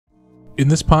In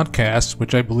this podcast,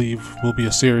 which I believe will be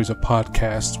a series of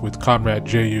podcasts with Comrade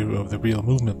Jehu of the Real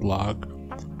Movement blog,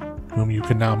 whom you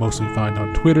can now mostly find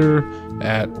on Twitter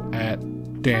at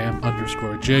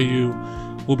 @dam_Jehu,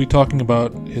 we'll be talking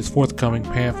about his forthcoming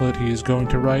pamphlet he is going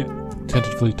to write,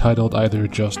 tentatively titled either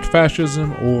Just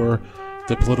Fascism or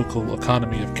The Political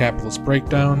Economy of Capitalist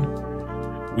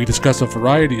Breakdown. We discuss a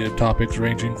variety of topics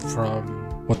ranging from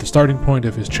what the starting point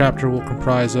of his chapter will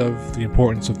comprise of, the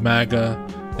importance of MAGA,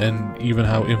 and even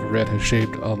how infrared has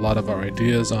shaped a lot of our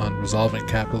ideas on resolving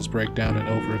capitalist breakdown and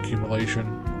overaccumulation,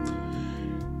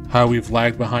 how we've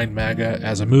lagged behind MAGA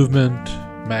as a movement,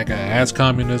 MAGA as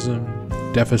communism,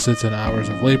 deficits and hours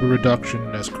of labor reduction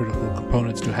as critical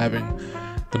components to having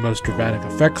the most dramatic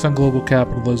effects on global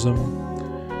capitalism.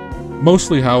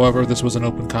 Mostly, however, this was an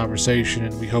open conversation,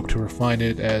 and we hope to refine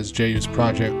it as Jehu's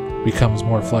project becomes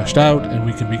more fleshed out and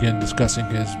we can begin discussing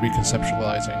his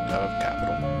reconceptualizing of capital.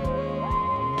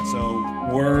 So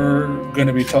we're going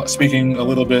to be speaking a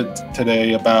little bit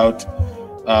today about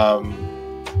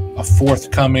a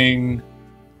forthcoming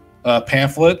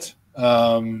pamphlet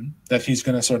that he's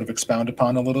going to sort of expound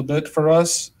upon a little bit for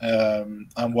us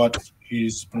on what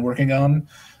he's been working on.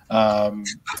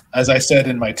 As I said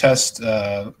in my test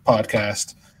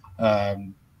podcast,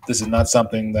 this is not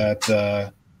something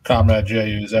that Comrade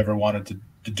Jehu has ever wanted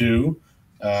to do.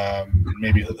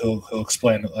 Maybe he'll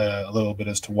explain a little bit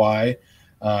as to why.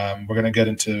 We're going to get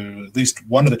into at least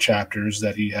one of the chapters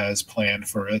that he has planned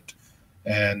for it.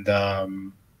 And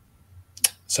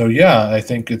so, yeah, I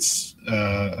think it's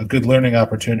a good learning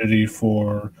opportunity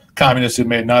for communists who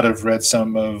may not have read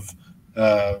some of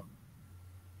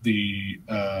the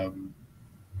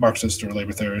Marxist or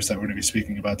labor theorists that we're going to be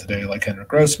speaking about today, like Henrik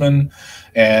Grossman.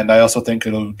 And I also think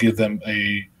it'll give them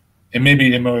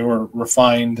maybe a more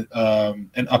refined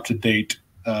and up-to-date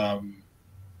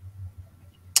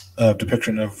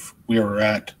depiction of where we're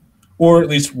at, or at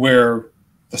least where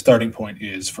the starting point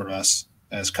is for us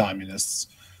as communists,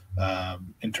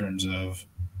 in terms of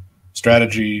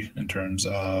strategy, in terms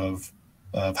of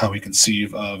how we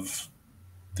conceive of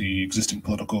the existing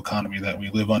political economy that we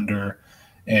live under.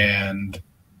 And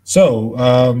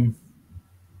so,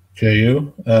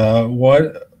 Jehu,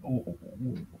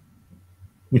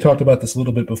 we talked about this a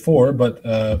little bit before, but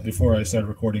before I started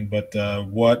recording, but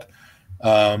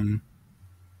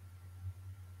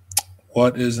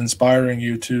what is inspiring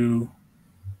you to,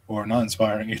 or not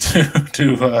inspiring you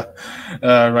to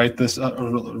write this,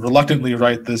 reluctantly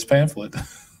write this pamphlet?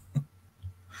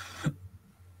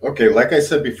 Okay, like I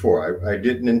said before, I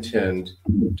didn't intend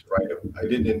to write it. I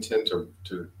didn't intend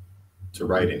to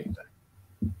write anything.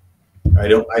 I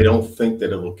don't think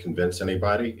that it will convince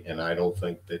anybody, and I don't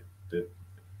think that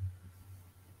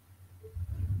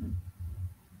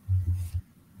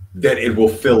it will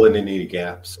fill in any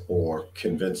gaps or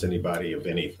convince anybody of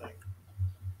anything.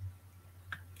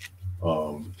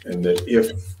 And that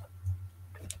if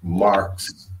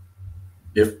Marx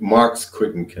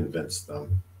couldn't convince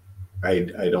them,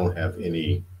 I don't have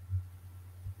any,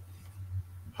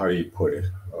 how do you put it,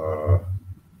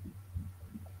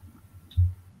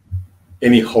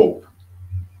 any hope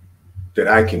that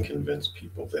I can convince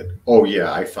people that, oh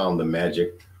yeah, I found the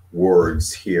magic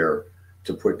words here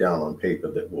to put down on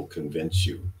paper that will convince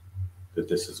you that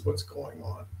this is what's going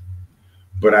on.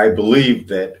 But I believe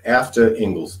that after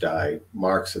Engels died,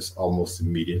 Marxists almost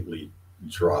immediately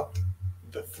dropped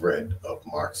the thread of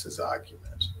Marx's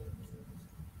argument.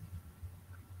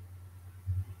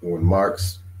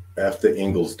 After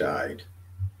Engels died,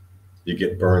 you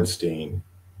get Bernstein,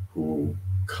 who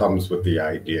comes with the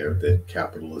idea that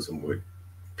capitalism would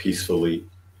peacefully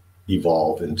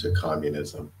evolve into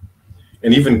communism.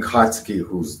 And even Kautsky,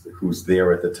 who's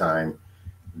there at the time,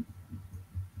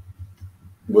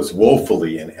 was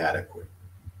woefully inadequate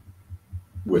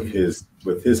with his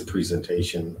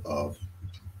presentation of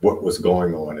what was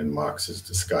going on in Marx's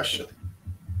discussion.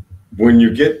 When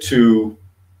you get to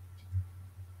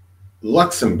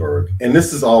Luxemburg, and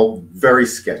this is all very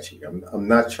sketchy. I'm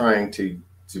not trying to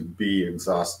be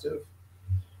exhaustive,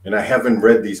 and I haven't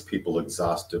read these people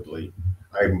exhaustively.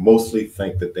 I mostly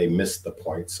think that they missed the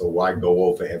point, so why go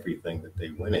over everything that they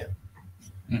went in?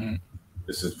 Mm-hmm.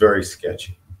 This is very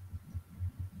sketchy.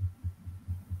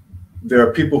 There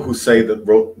are people who say that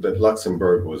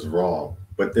Luxemburg was wrong,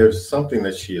 but there's something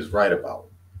that she is right about.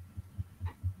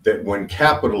 That when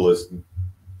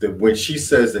she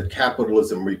says that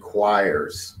capitalism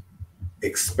requires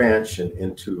expansion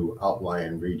into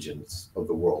outlying regions of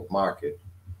the world market,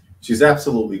 she's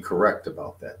absolutely correct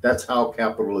about that. That's how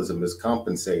capitalism is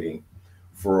compensating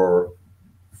for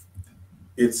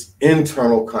its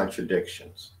internal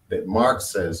contradictions. That Marx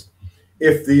says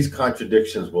if these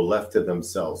contradictions were left to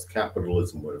themselves,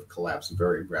 capitalism would have collapsed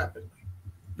very rapidly,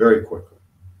 very quickly.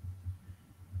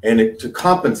 And to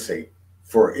compensate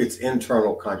for its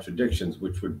internal contradictions,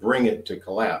 which would bring it to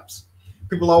collapse,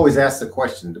 people always ask the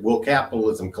question, will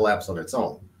capitalism collapse on its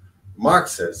own?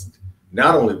 Marx says,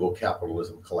 not only will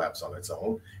capitalism collapse on its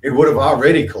own, it would have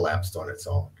already collapsed on its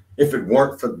own if it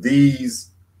weren't for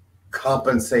these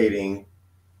compensating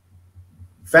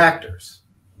factors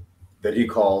that he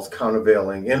calls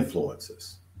countervailing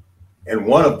influences. And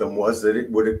one of them was that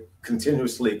it would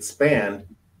continuously expand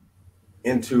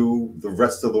into the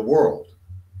rest of the world.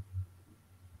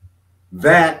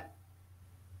 That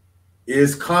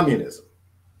is communism.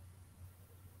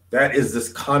 That is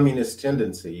this communist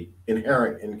tendency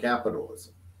inherent in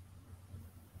capitalism.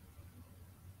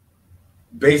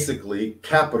 Basically,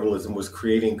 capitalism was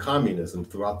creating communism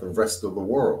throughout the rest of the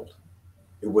world.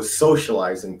 It was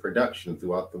socializing production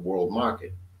throughout the world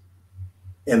market.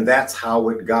 And that's how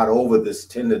it got over this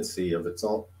tendency of its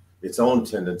own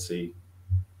tendency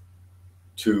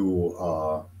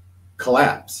to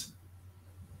collapse.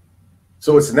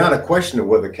 So it's not a question of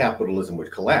whether capitalism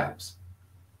would collapse.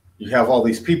 You have all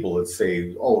these people that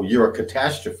say, oh, you're a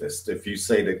catastrophist if you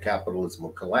say that capitalism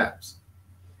will collapse.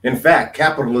 In fact,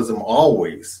 capitalism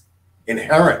always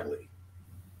inherently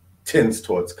tends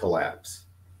towards collapse.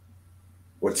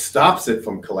 What stops it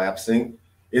from collapsing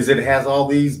is it has all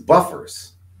these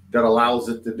buffers that allows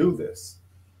it to do this.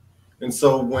 And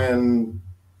so when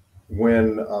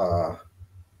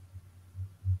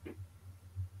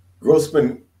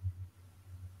Grossman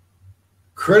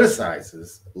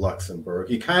criticizes Luxemburg,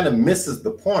 he kind of misses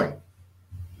the point.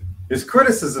 His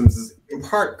criticism is in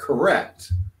part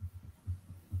correct,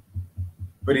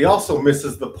 but he also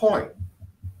misses the point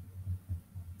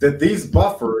that these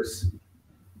buffers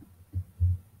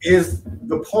is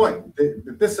the point.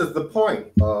 This is the point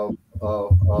of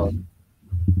the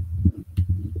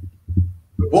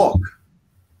book.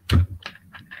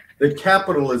 That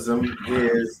capitalism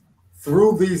is,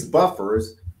 through these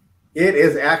buffers, it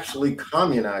is actually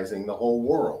communizing the whole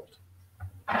world.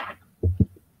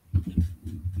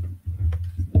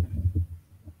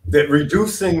 That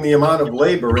reducing the amount of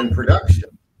labor in production,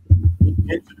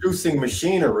 introducing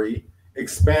machinery,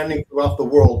 expanding throughout the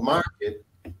world market,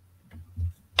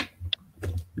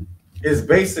 is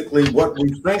basically what we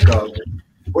think of,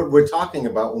 what we're talking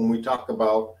about when we talk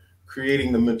about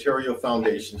creating the material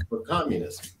foundations for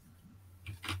communism.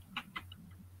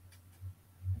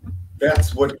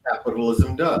 That's what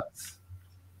capitalism does.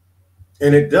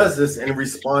 And it does this in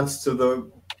response to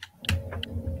the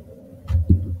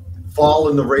fall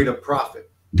in the rate of profit.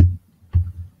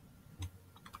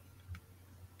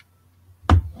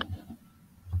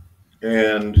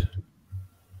 And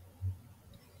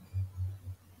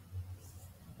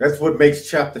that's what makes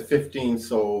chapter 15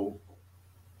 so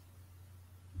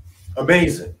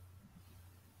amazing.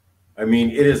 I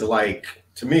mean, it is like,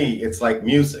 to me, it's like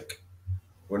music.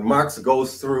 When Marx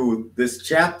goes through this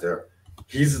chapter,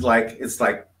 he's like, it's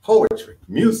like poetry,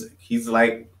 music. He's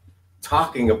like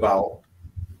talking about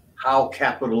how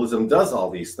capitalism does all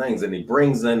these things. And he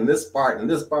brings in this part and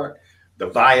this part, the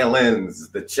violins,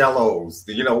 the cellos,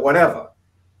 the, whatever.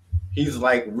 He's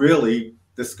like really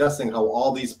discussing how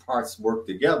all these parts work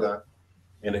together.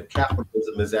 And if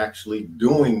capitalism is actually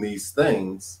doing these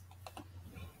things,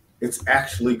 it's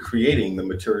actually creating the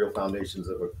material foundations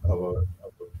of a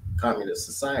communist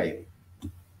society.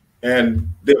 And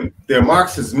they're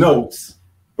Marx's notes,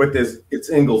 but it's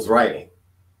Engels' writing.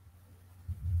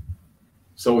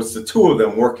 So it's the two of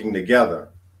them working together,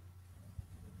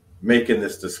 making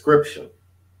this description.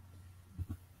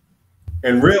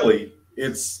 And really,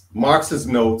 it's Marx's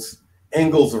notes,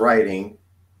 Engels' writing,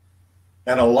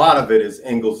 and a lot of it is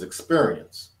Engels'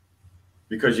 experience.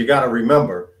 Because you got to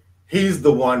remember, he's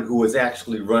the one who was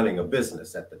actually running a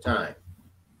business at the time.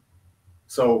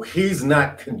 So he's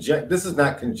not this is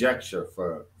not conjecture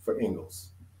for Engels.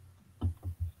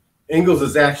 Engels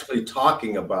is actually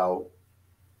talking about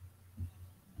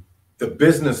the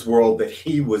business world that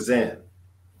he was in.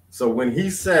 So when he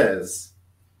says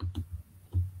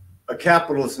a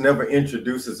capitalist never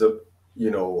introduces a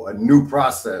new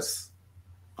process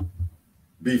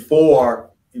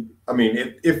before, I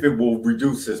mean, if it will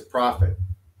reduce his profit,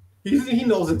 he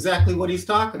knows exactly what he's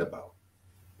talking about.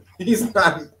 He's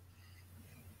not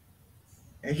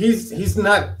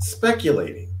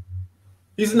speculating.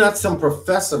 He's not some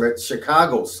professor at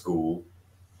Chicago school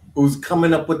who's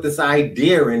coming up with this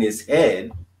idea in his head.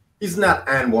 He's not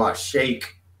Anwar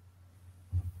Sheikh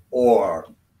or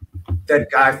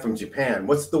that guy from Japan.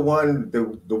 What's the one?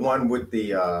 The one with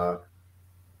the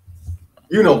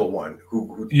You know the one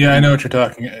who Yeah, I know what you're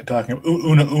talking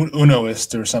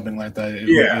Unoist or something like that.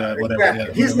 Yeah, Whatever. exactly.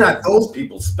 Yeah, He's whatever. not those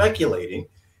people speculating.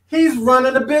 He's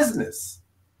running a business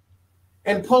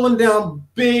and pulling down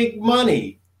big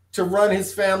money to run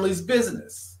his family's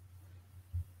business.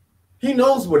 He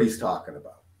knows what he's talking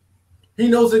about. He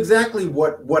knows exactly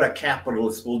what a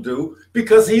capitalist will do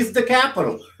because he's the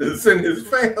capitalist in his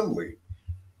family.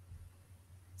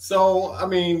 So, I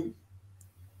mean,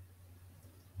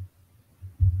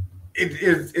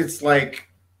 it's like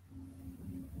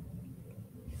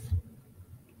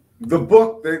the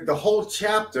book, the whole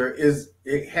chapter is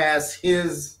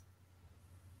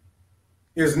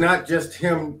not just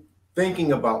him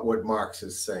thinking about what Marx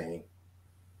is saying.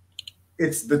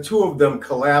 It's the two of them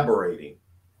collaborating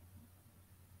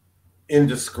in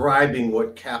describing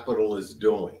what capital is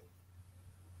doing,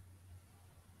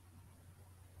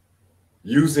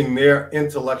 using their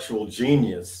intellectual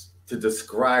genius to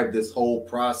describe this whole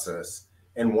process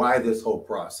and why this whole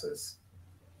process,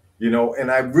 and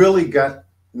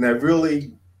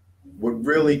what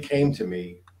really came to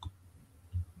me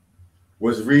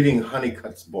was reading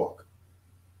Honeycutt's book.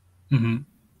 Mm-hmm.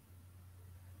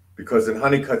 Because in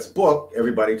Honeycutt's book,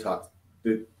 everybody talks,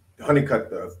 Honeycutt,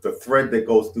 the thread that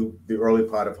goes through the early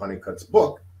part of Honeycutt's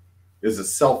book is a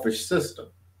selfish system.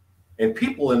 And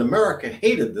people in America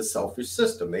hated the selfish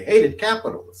system. They hated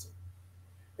capitalism.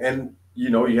 And,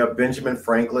 you have Benjamin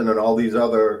Franklin and all these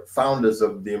other founders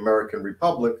of the American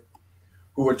Republic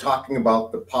who were talking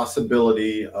about the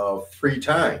possibility of free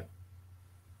time.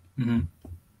 Mm-hmm.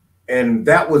 And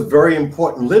that was very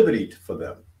important liberty for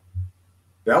them.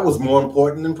 That was more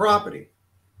important than property.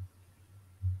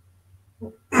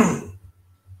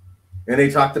 And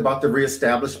they talked about the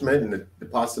reestablishment and the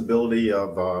possibility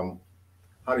of,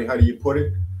 how do you put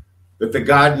it? That the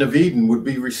Garden of Eden would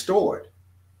be restored.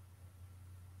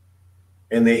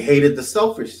 And they hated the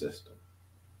selfish system.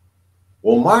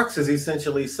 Well, Marx is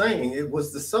essentially saying it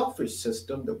was the selfish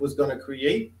system that was going to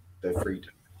create the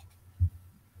freedom.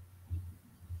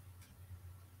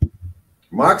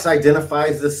 Marx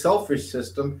identifies the selfish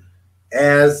system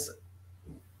as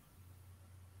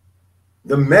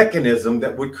the mechanism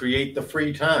that would create the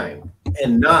free time,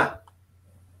 and not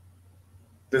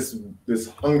this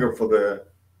hunger for the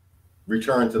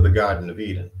return to the Garden of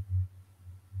Eden.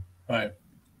 Right.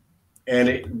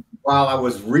 And while I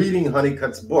was reading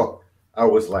Honeycutt's book, I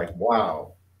was like,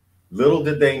 wow, little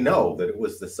did they know that it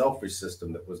was the selfish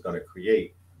system that was going to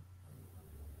create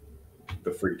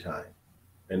the free time,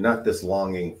 and not this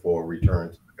longing for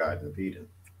return to the Garden of Eden.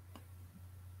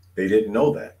 They didn't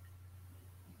know that.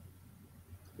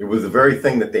 It was the very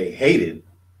thing that they hated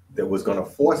that was going to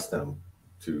force them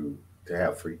to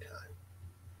have free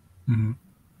time.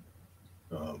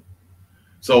 Mm-hmm.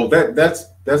 So that's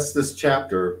this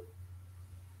chapter.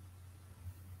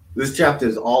 This chapter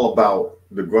is all about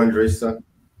the Grundrisse,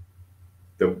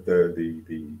 the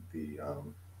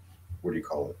what do you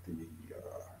call it?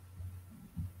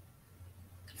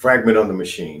 The fragment on the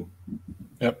machine.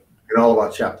 Yep. And all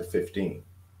about chapter 15.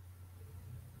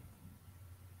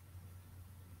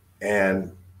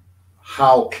 And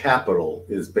how capital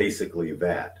is basically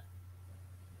that.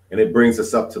 And it brings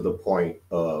us up to the point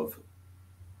of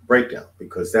breakdown,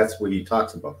 because that's what he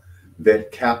talks about,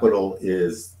 that capital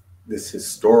is this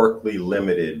historically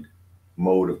limited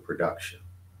mode of production.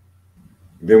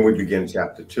 Then we begin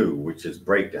chapter 2, which is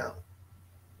breakdown,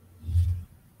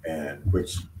 and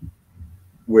which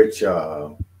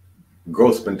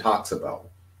Grossman talks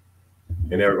about,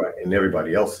 and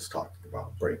everybody else is talking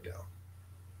about breakdown.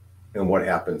 And what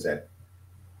happens at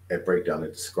breakdown,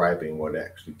 and describing what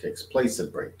actually takes place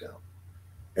at breakdown.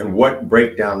 And what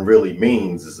breakdown really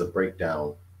means is a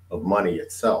breakdown of money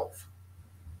itself.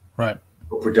 Right.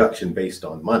 Production based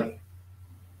on money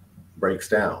breaks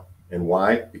down. And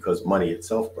why? Because money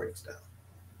itself breaks down.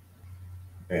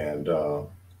 And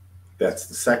that's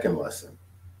the second lesson,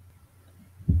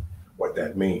 what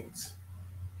that means.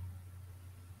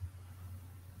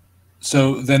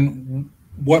 So then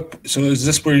so is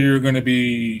this where you're going to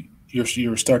be,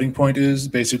 your starting point is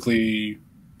basically,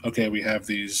 okay, we have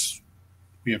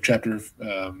chapter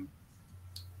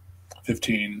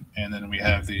 15, and then we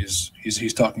have these,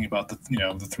 he's talking about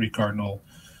the three cardinal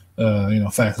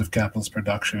facts of capitalist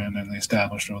production and the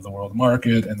establishment of the world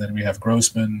market. And then we have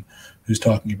Grossman, who's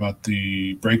talking about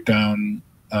the breakdown,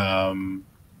 and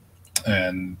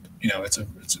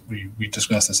we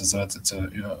discussed this as it's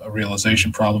a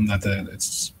realization problem that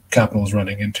it's capital is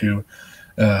running into,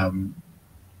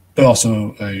 but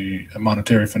also a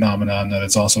monetary phenomenon that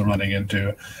it's also running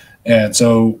into. And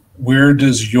so where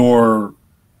is your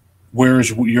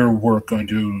work going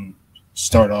to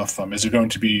start off from? Is it going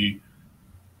to be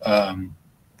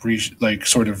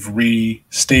sort of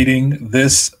restating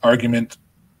this argument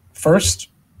first,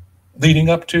 leading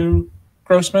up to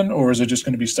Grossman, or is it just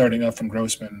going to be starting up from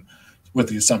Grossman with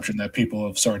the assumption that people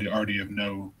have already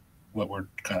know what we're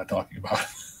kind of talking about?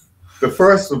 The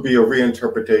first will be a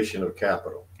reinterpretation of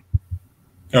capital.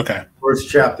 Okay. First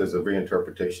chapter is a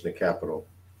reinterpretation of capital.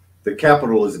 The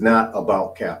capital is not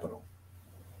about capital.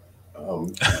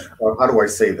 How do I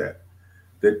say that?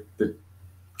 The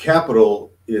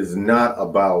capital is not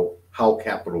about how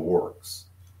capital works.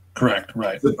 Correct,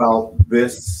 right. It's about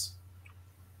this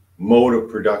mode of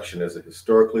production as a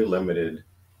historically limited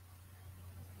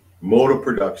mode of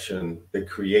production that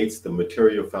creates the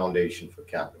material foundation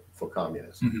for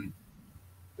communism. Mm-hmm.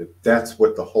 That's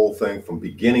what the whole thing, from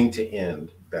beginning to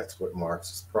end, that's what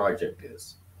Marx's project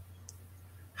is.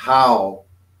 How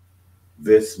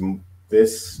this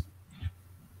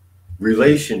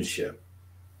relationship,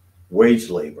 wage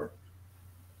labor,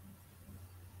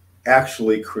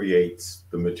 actually creates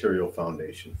the material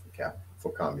foundation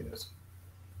for communism.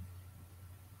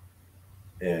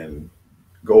 And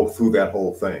go through that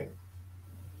whole thing.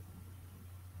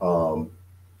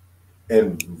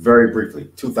 And very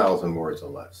briefly, 2,000 words or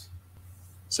less.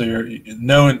 So you're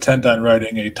no intent on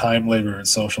writing a time, labor, and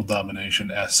social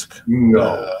domination-esque?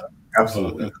 No,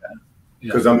 absolutely.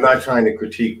 Because okay. I'm not trying to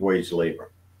critique wage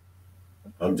labor.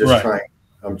 I'm just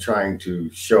trying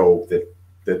to show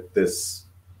that this,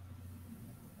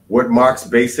 what Marx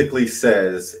basically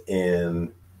says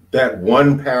in that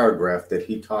one paragraph that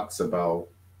he talks about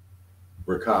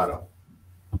Ricardo.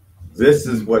 This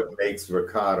is what makes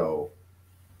Ricardo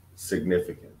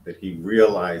significant, that he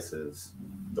realizes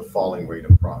the falling rate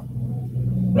of profit.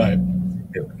 Right. The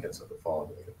significance of the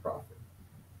falling rate of profit.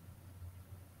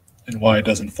 And why it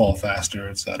doesn't fall faster,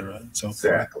 et cetera. And so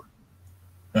exactly.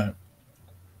 Forth. Right.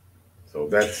 So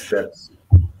that's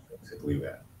basically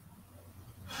that.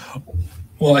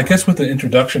 Well, I guess with the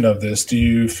introduction of this, do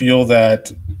you feel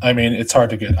that, I mean, it's hard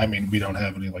to get, I mean, we don't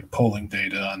have any like polling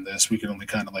data on this. We can only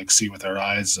kind of like see with our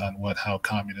eyes on how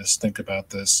communists think about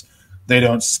this. They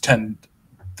don't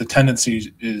the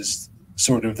tendency is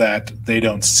sort of that they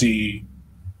don't see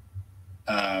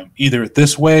either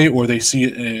this way, or they see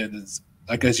it in,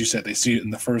 like as you said, they see it in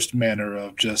the first manner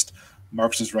of just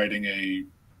Marx is writing a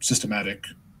systematic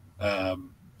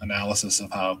analysis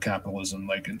of how capitalism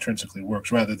like intrinsically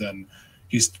works, rather than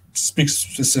he speaks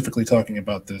specifically talking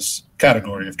about this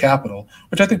category of capital,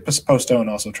 which I think Postone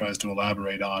also tries to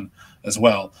elaborate on as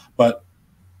well. But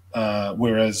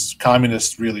whereas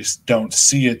communists really don't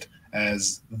see it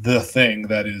as the thing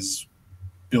that is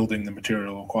building the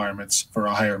material requirements for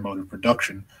a higher mode of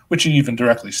production, which he even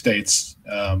directly states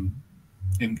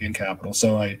in Capital.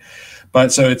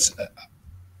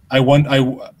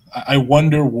 I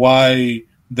wonder why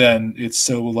then it's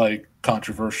so like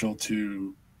controversial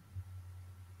to,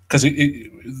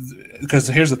 because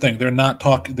here's the thing,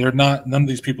 none of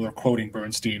these people are quoting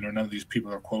Bernstein, or none of these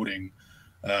people are quoting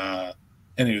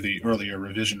any of the earlier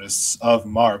revisionists of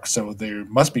Marx, so they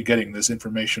must be getting this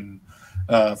information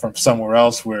from somewhere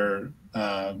else where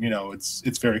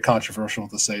it's very controversial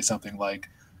to say something like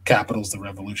capital's the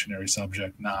revolutionary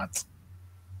subject, not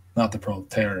the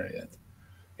proletariat,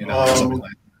 something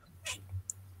like that.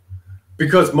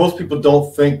 Because most people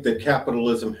don't think that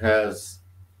capitalism has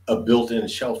a built-in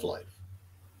shelf life.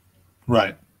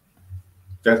 Right.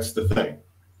 That's the thing.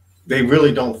 They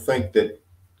really don't think that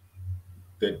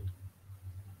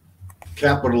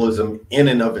capitalism in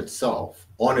and of itself,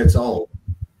 on its own,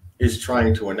 is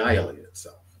trying to annihilate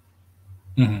itself.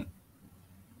 Mm-hmm.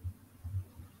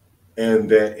 And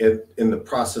that in the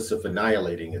process of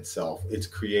annihilating itself, it's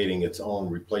creating its own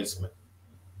replacement.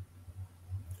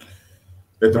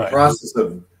 That the process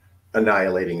of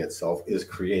annihilating itself is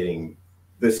creating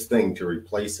this thing to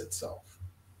replace itself.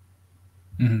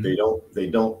 Mm-hmm. They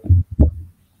don't,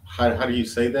 how do you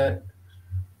say that?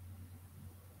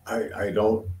 I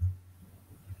don't,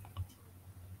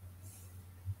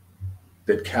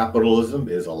 that capitalism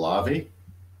is a lobby.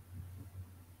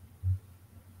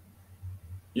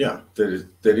 Yeah, that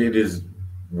it is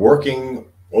working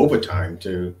overtime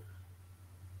to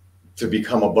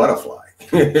become a butterfly.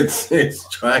 It's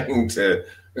trying to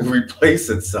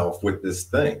replace itself with this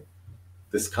thing,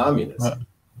 this communism.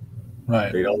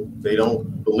 Right. They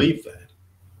don't believe that.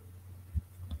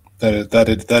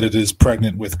 That it is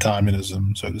pregnant with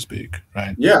communism, so to speak.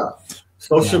 Right. Yeah.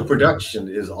 Social production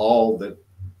is all that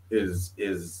is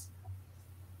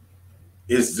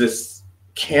this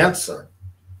cancer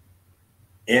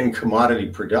in commodity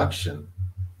production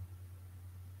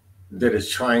that is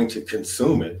trying to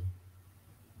consume it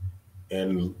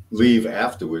and leave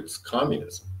afterwards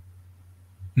communism.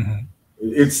 Mm-hmm.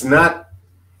 It's not,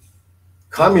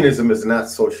 communism is not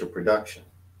social production.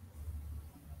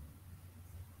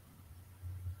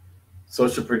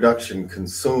 Social production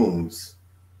consumes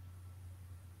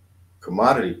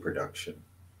commodity production,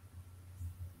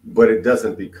 but it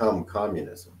doesn't become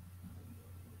communism.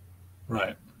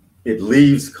 Right. It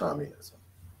leaves communism.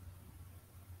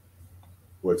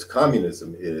 What's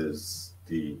communism is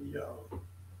the,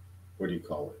 what do you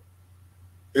call it?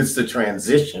 It's the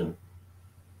transition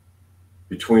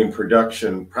between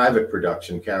production, private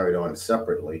production carried on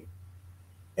separately,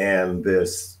 and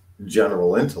this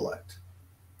general intellect.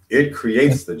 It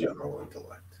creates the general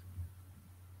intellect.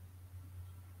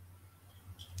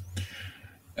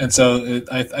 And so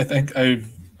I think I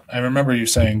remember you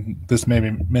saying this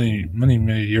maybe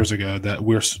many years ago that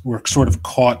we're sort of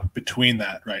caught between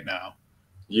that right now.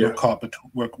 Yeah. We're caught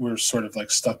we're sort of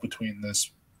like stuck between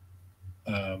this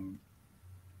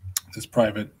this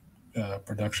private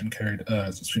production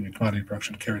commodity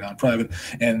production carried on private,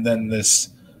 and then this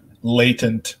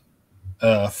latent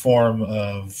form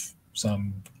of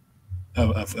some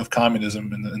of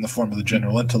communism in the form of the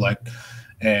general intellect,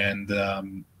 and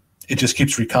it just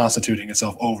keeps reconstituting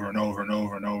itself over and over and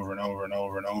over and over and over and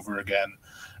over and over again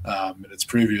in its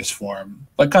previous form,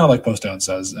 like kind of like Postdown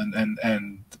says,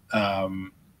 and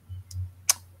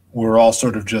we're all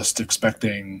sort of just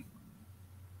expecting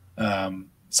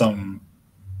some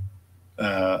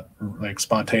like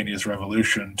spontaneous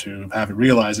revolution to have it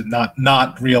realize it,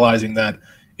 not realizing that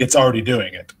it's already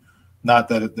doing it, not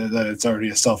that it's already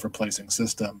a self-replacing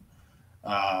system.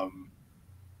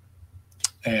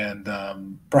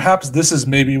 And perhaps this is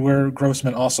maybe where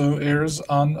Grossman also errs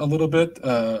on a little bit,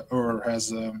 or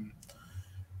has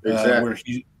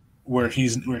Exactly. where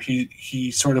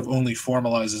he sort of only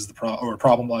formalizes the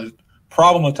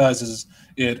problematizes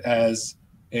it as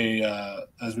a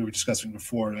as we were discussing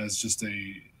before, as just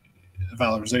a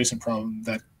valorization problem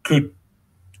that could,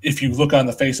 if you look on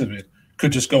the face of it,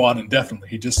 could just go on indefinitely.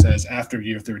 He just says after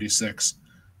year 36,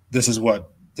 this is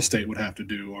what the state would have to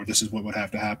do, or this is what would have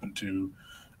to happen to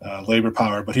labor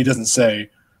power. But he doesn't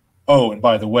say, oh, and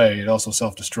by the way, it also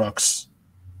self-destructs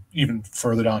even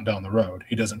further down the road.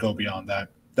 He doesn't go beyond that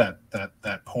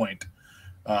point.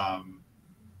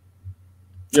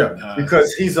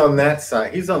 Because he's on that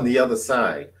side. He's on the other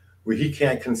side where he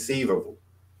can't conceive of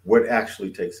what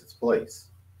actually takes its place.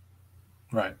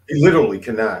 Right. He literally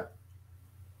cannot.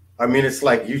 I mean, it's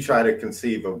like you try to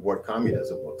conceive of what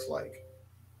communism looks like.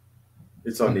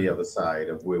 It's on the other side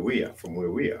of where we are, from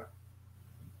where we are.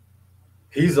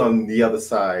 He's on the other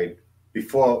side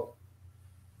before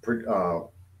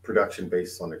production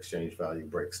based on exchange value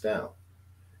breaks down.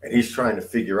 And he's trying to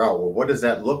figure out, well, what does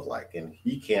that look like? And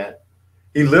he can't,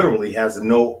 he literally has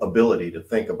no ability to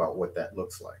think about what that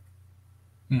looks like.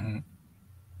 Mm-hmm.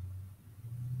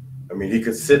 I mean, he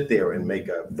could sit there and make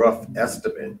a rough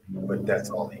estimate, but that's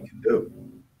all he can do.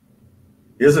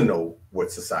 He doesn't know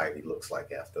what society looks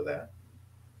like after that.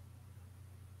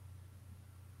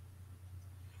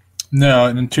 No,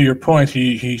 and to your point,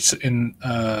 he's in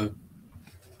the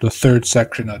third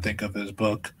section, I think, of his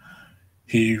book.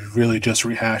 He really just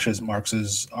rehashes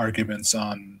Marx's arguments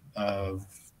on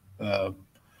the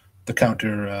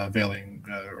countervailing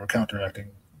or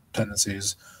counteracting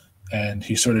tendencies, and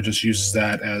he sort of just uses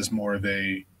that as more of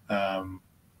an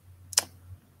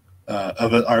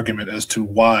argument as to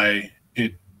why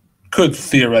it could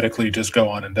theoretically just go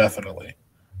on indefinitely,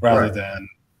 rather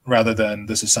than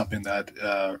this is something that,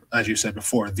 as you said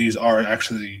before, these are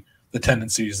actually the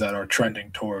tendencies that are trending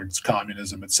towards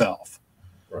communism itself.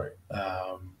 Right.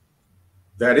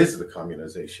 That is the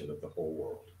communization of the whole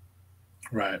world.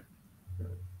 Right.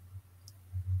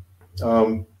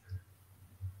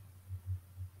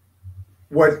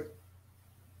 What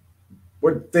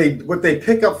they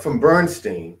pick up from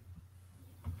Bernstein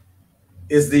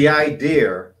is the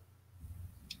idea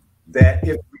that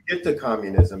if we get to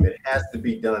communism, it has to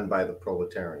be done by the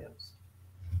proletarians.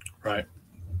 Right.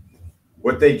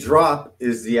 What they drop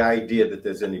is the idea that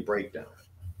there's any breakdown.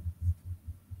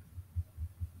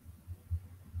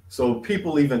 So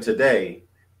people even today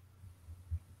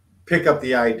pick up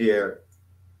the idea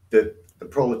that the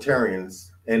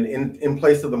proletarians, and in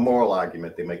place of the moral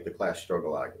argument, they make the class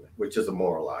struggle argument, which is a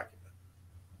moral argument.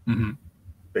 Mm-hmm.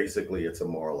 Basically, it's a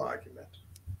moral argument.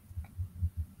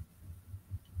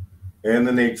 And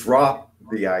then they drop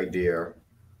the idea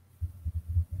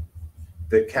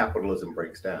that capitalism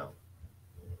breaks down.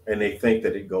 And they think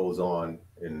that it goes on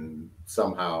and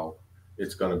somehow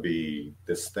it's going to be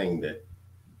this thing that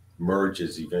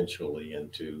merges eventually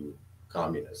into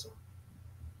communism.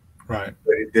 Right.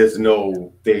 But there's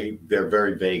no, they're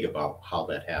very vague about how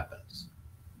that happens.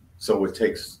 So it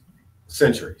takes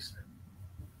centuries.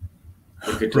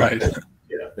 It could take, Right.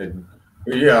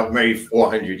 yeah, maybe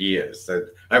 400 years.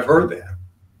 I've heard that.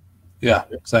 Yeah,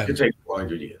 It same. could take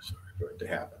 400 years for it to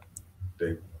happen.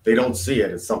 They don't see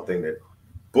it as something that,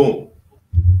 boom,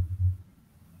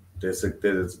 there's a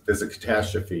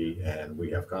catastrophe and we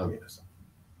have communism.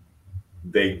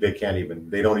 They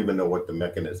don't even know what the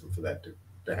mechanism for that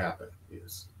to happen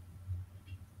is.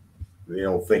 They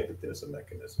don't think that there's a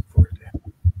mechanism for it to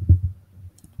happen.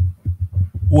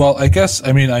 Well, I guess,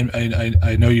 I mean,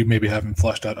 I know you maybe haven't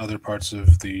fleshed out other parts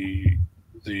of the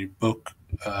book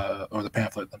or the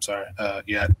pamphlet, I'm sorry,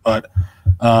 yet, but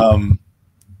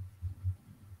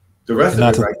the rest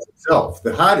of it writes itself.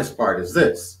 The hardest part is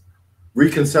this: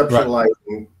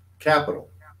 reconceptualizing capital.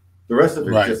 The rest of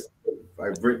it just,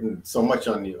 I've written so much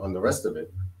on the rest of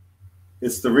it.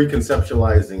 It's the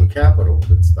reconceptualizing capital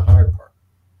that's the hard part.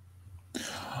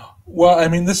 Well, I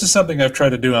mean, this is something I've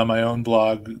tried to do on my own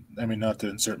blog. I mean, not to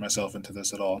insert myself into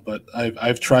this at all, but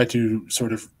I've tried to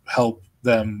sort of help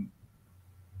them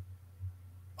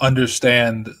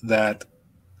understand that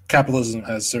capital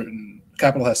has certain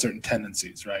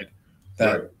tendencies, right?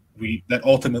 That that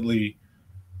ultimately,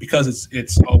 because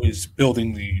it's always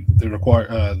building the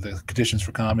conditions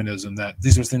for communism, that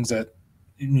these are things that,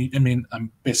 I mean,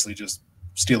 I'm basically just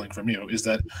stealing from you, is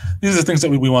that these are things that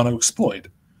we want to exploit,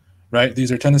 right?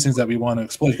 These are tendencies that we want to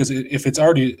exploit, because if it's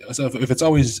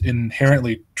always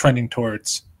inherently trending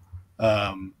towards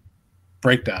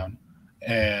breakdown,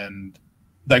 and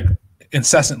like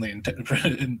incessantly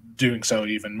in doing so,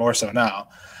 even more so now,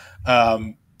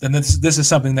 then this is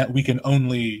something that we can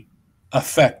only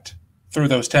affect through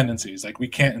those tendencies. Like, we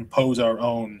can't impose our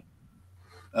own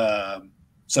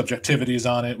subjectivities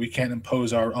on it. We can't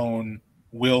impose our own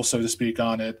will, so to speak,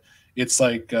 on it. It's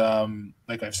like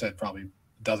I've said probably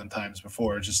a dozen times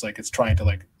before, it's just like it's trying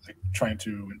to trying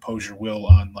to impose your will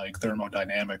on like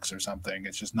thermodynamics or something.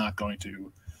 It's just not going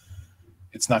to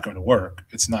work.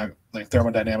 It's not like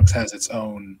thermodynamics has its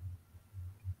own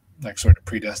like sort of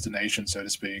predestination, so to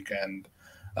speak, and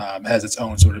has its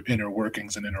own sort of inner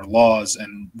workings and inner laws,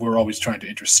 and we're always trying to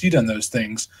intercede on those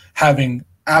things, having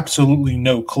absolutely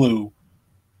no clue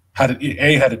how to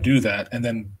do that, and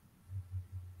then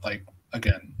like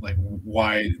again, like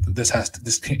why this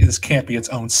can't be its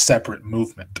own separate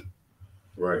movement,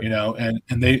 right? You know,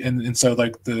 and so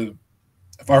like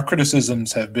if our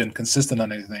criticisms have been consistent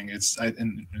on anything,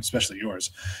 and especially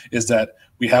yours, is that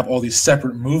we have all these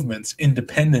separate movements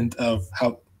independent of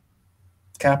how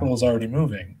capital is already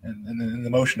moving and in the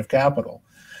motion of capital.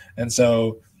 And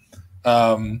so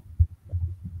I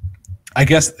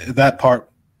guess that part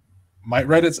might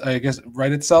write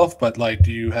itself, but like,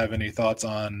 do you have any thoughts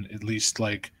on at least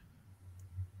like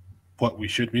what we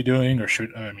should be doing, or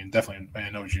definitely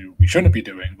I know we shouldn't be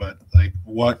doing, but like,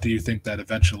 what do you think that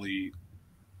eventually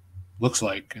looks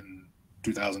like in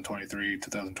 2023,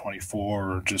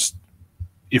 2024, or just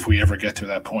if we ever get to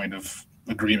that point of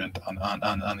agreement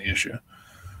on the issue?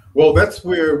 Well, that's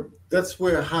where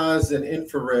Haas and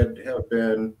infrared have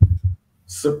been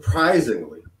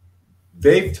surprisingly.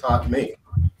 They've taught me,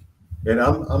 and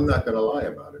I'm not going to lie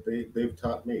about it. They've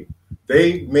taught me.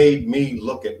 They made me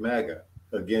look at MAGA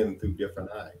again through different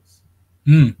eyes.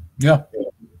 Yeah,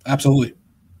 absolutely.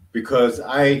 Because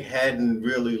I hadn't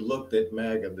really looked at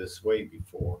MAGA this way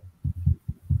before.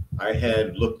 I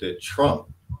had looked at Trump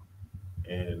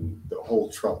and the whole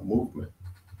Trump movement,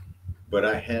 but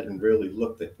I hadn't really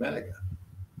looked at MAGA.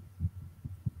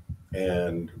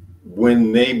 And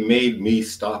when they made me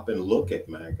stop and look at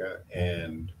MAGA,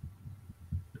 and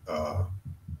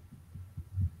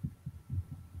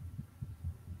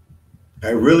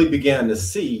I really began to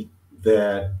see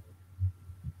that,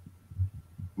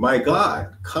 my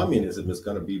God, communism is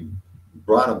going to be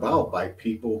brought about by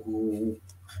people who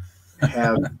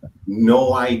have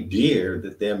no idea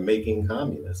that they're making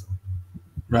communism.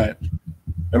 Right.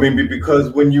 I mean, because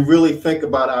when you really think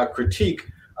about our critique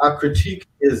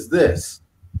is this.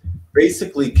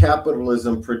 Basically,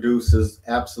 capitalism produces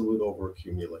absolute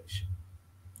overaccumulation.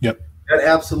 Yep. That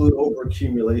absolute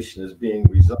overaccumulation is being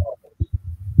resolved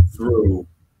through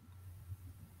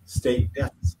state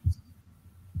deficits.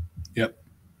 Yep.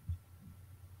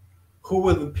 Who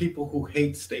are the people who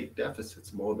hate state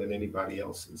deficits more than anybody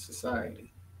else in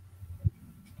society?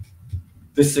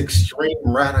 This extreme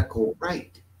radical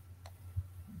right.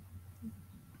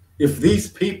 If these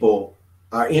people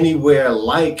are anywhere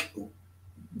like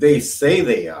they say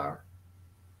they are,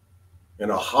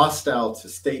 and are hostile to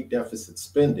state deficit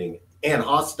spending and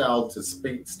hostile to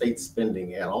state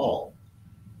spending at all,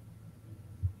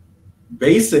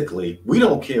 basically, we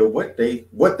don't care what they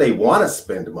want to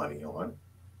spend money on.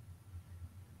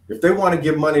 If they want to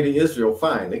give money to Israel,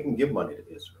 fine, they can give money to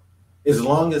Israel, as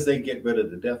long as they get rid of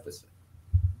the deficit.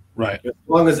 Right. As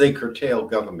long as they curtail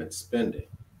government spending.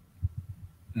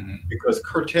 Mm-hmm. Because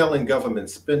curtailing government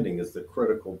spending is the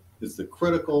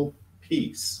critical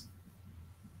piece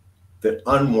that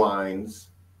unwinds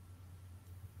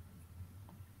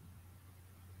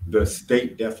the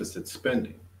state deficit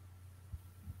spending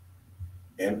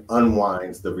and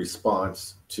unwinds the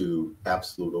response to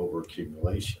absolute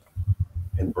overaccumulation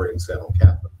and brings down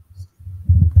capitalism.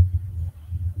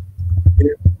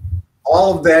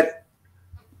 All of that,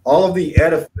 all of the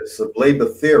edifice of labor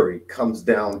theory comes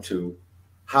down to,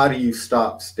 how do you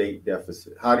stop state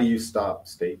deficit? How do you stop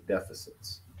state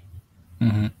deficits?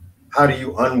 Mm-hmm. How do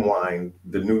you unwind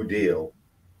the New Deal,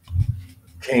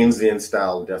 Keynesian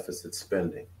style deficit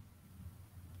spending?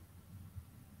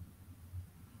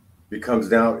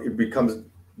 It becomes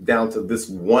down to this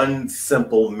one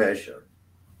simple measure.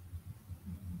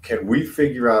 Can we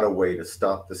figure out a way to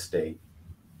stop the state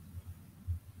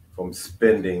from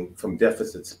spending, from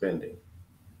deficit spending?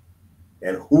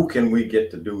 And who can we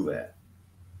get to do that?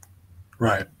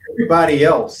 Right. Everybody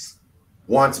else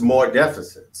wants more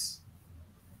deficits,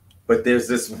 but there's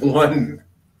this one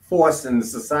force in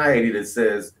society that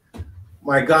says,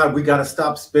 my God, we got to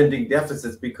stop spending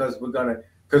deficits because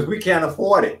we can't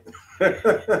afford it.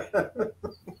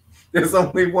 There's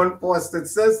only one force that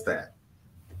says that,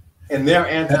 and they're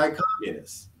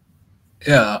anti-communist.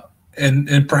 Yeah,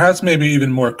 and perhaps maybe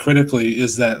even more critically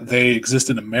is that they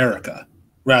exist in America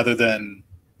rather than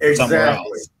somewhere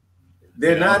else.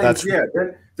 They're not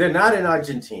in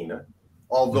Argentina,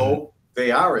 although they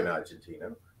are in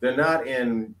Argentina. They're not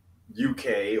in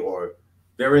UK, or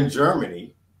they're in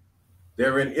Germany.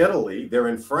 They're in Italy. They're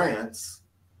in France,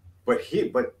 but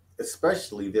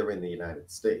especially they're in the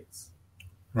United States.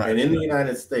 Right. And in the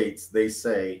United States, they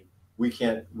say we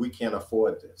can't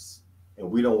afford this,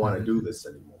 and we don't want to do this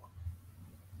anymore.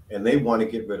 And they want to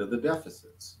get rid of the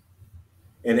deficits.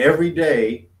 And every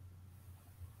day,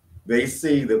 they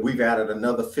see that we've added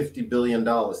another $50 billion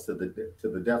to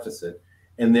the deficit,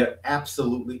 and they're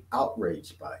absolutely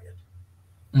outraged by it.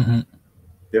 Mm-hmm.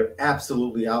 They're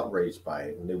absolutely outraged by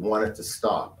it, and they want it to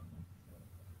stop.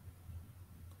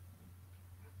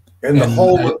 And the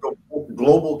whole of the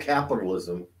global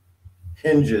capitalism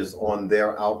hinges on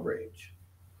their outrage.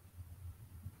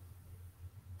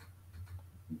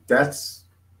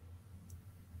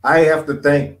 I have to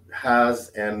thank Haz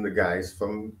and the guys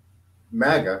from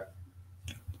MAGA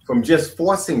from just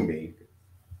forcing me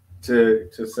to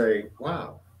say,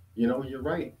 wow, you're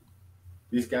right.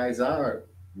 These guys are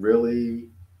really,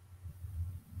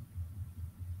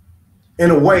 in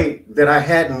a way that I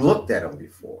hadn't looked at them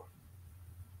before.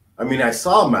 I mean, I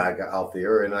saw MAGA out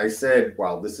there and I said,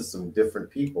 wow, this is some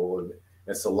different people, and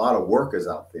it's a lot of workers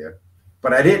out there.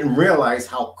 But I didn't realize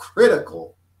how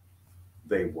critical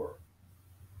they were.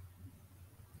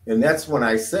 And that's when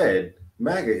I said,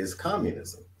 MAGA is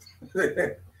communism.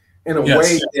 In a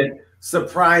way that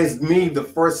surprised me the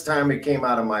first time it came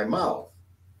out of my mouth.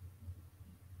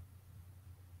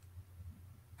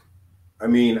 I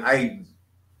mean,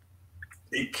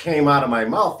 it came out of my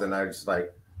mouth and I was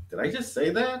like, did I just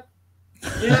say that?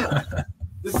 Yeah,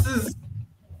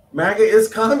 MAGA is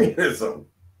communism.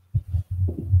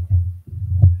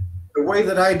 The way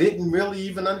that I didn't really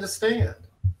even understand.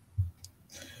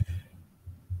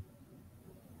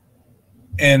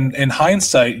 And in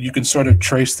hindsight, you can sort of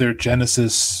trace their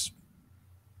genesis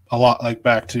a lot, like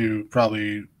back to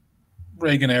probably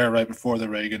Reagan era, right before the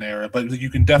Reagan era. But you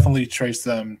can definitely trace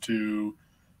them to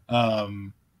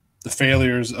the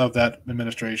failures of that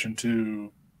administration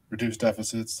to reduce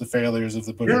deficits, the failures of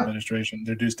the Bush administration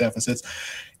to reduce deficits,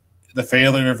 the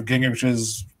failure of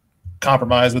Gingrich's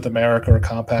compromise with America or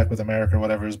compact with America or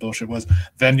whatever his bullshit was.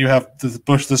 Then you have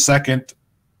Bush the second.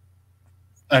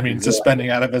 I mean, just spending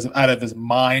out of his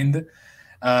mind,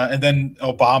 and then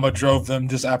Obama drove them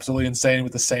just absolutely insane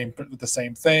with the same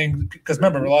thing. Because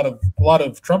remember, a lot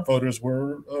of Trump voters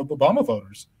were Obama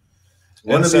voters.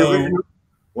 One of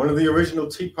the original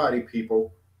Tea Party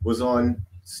people was on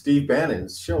Steve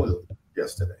Bannon's show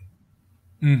yesterday,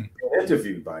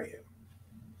 interviewed by him,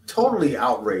 totally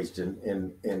outraged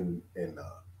in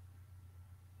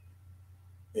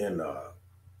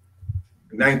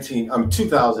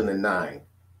 2009.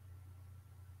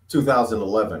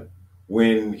 2011,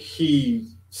 when he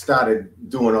started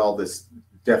doing all this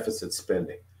deficit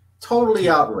spending, totally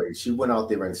outraged. He went out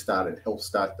there and helped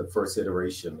start the first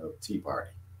iteration of Tea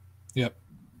Party. Yep.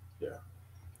 Yeah.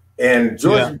 And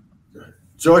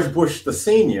George Bush the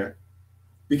senior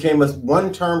became a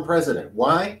one-term president.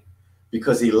 Why?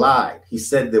 Because he lied. He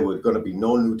said there were going to be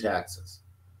no new taxes.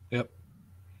 Yep.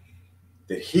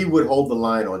 that he would hold the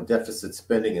line on deficit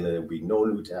spending and there would be no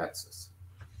new taxes.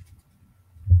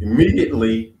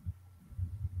 Immediately,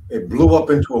 it blew up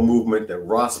into a movement that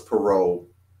Ross Perot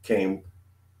came,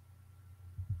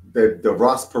 the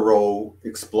Ross Perot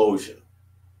explosion,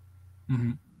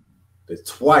 that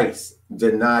twice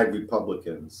denied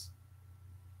Republicans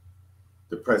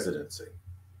the presidency.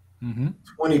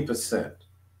 20%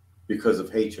 because of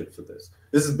hatred for this.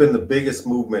 This has been the biggest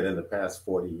movement in the past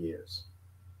 40 years.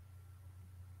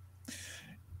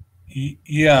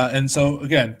 Yeah, and so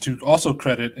again, to also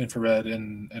credit Infrared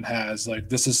and Has, like,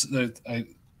 this is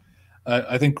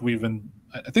I think we've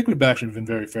actually been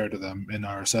very fair to them in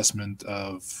our assessment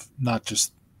of not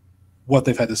just what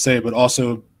they've had to say, but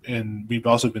also we've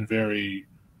also been very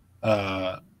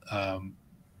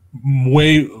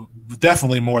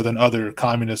definitely more than other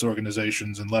communist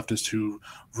organizations and leftists who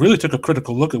really took a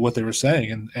critical look at what they were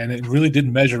saying, and it really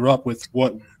didn't measure up with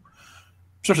what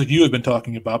especially you have been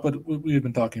talking about, but we have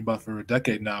been talking about for a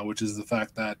decade now, which is the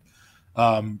fact that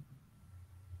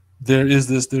there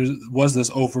was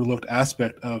this overlooked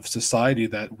aspect of society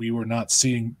that we were not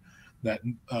seeing, that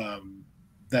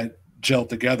gelled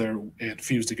together and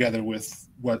fused together with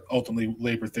what ultimately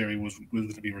labor theory was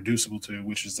going to be reducible to,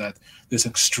 which is that this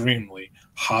extremely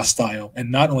hostile,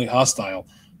 and not only hostile,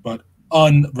 but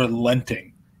unrelenting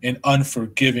and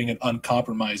unforgiving and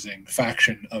uncompromising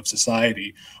faction of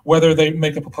society, whether they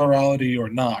make up a plurality or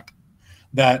not,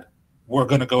 that we're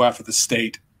going to go after the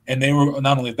state. And they were,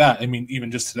 not only that, I mean,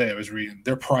 even just today I was reading,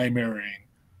 they're primarying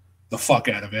the fuck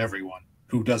out of everyone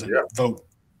who doesn't vote,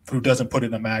 who doesn't put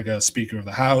in a MAGA Speaker of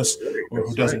the House, or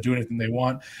who doesn't do anything they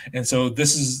want. And so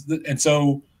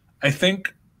I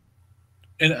think,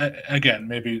 and again,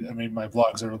 maybe my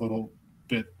vlogs are a little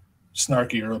bit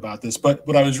snarkier about this, but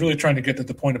what I was really trying to get to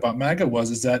the point about MAGA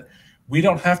is that we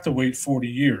don't have to wait 40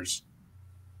 years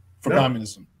for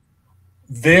communism.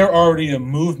 They're already a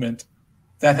movement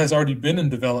that has already been in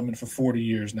development for 40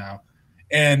 years now.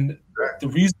 And the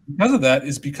reason because of that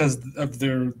is because of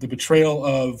the betrayal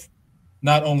of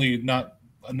not only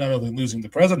losing the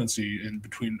presidency in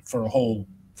between for a whole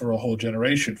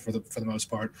generation for the most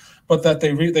part, but that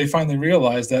they finally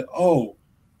realized that, oh,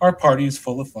 our party is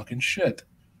full of fucking shit.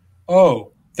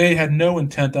 Oh, they had no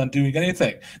intent on doing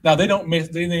anything. Now they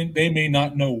may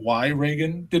not know why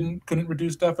Reagan couldn't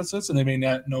reduce deficits, and they may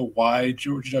not know why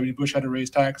George W. Bush had to raise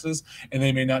taxes, and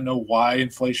they may not know why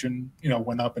inflation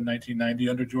went up in 1990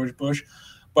 under George Bush,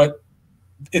 but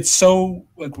it's so,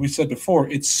 like we said before,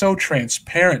 it's so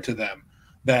transparent to them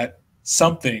that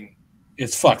something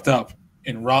is fucked up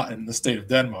and rotten in the state of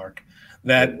Denmark,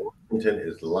 that Washington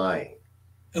is lying.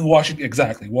 And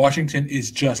Washington is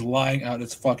just lying out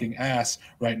its fucking ass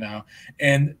right now,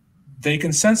 and they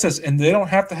can sense this, and they don't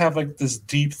have to have like this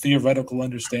deep theoretical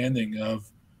understanding of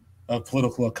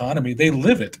political economy. They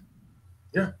live it.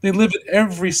 Yeah, they live it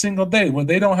every single day. When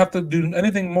they don't have to do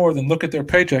anything more than look at their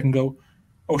paycheck and go,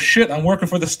 "Oh shit, I'm working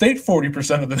for the state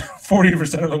 40% of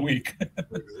the week."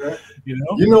 Exactly.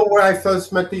 You know where I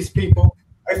first met these people?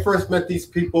 I first met these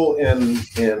people in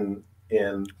the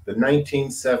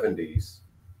 1970s.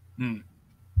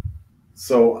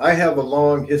 So I have a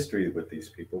long history with these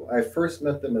people. I first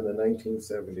met them in the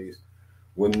 1970s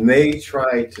when they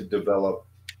tried to develop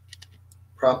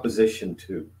Proposition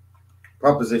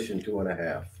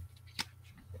 2.5.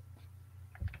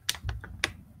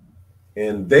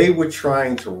 And they were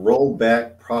trying to roll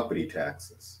back property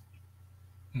taxes.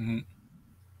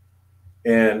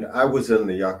 And I was in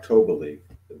the October League,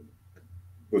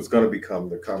 was going to become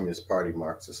the Communist Party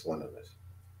Marxist-Leninist.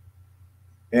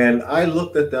 And I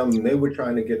looked at them, and they were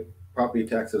trying to get property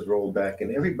taxes rolled back,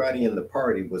 and everybody in the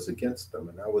party was against them.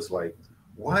 And I was like,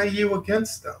 why are you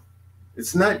against them?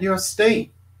 It's not your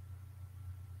state.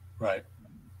 Right.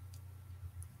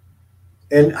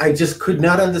 And I just could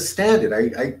not understand it.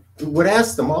 I would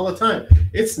ask them all the time,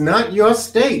 it's not your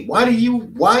state. Why do you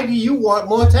want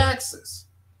more taxes?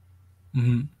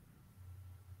 And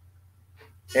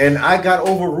I got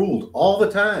overruled all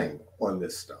the time on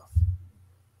this stuff.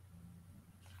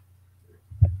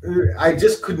 I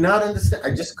just could not understand.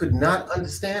 I just could not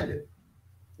understand it.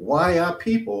 Why our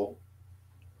people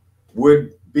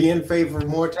would be in favor of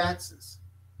more taxes.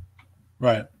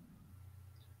 Right.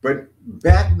 But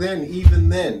back then, even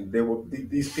then,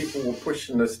 these people were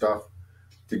pushing this stuff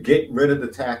to get rid of the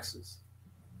taxes.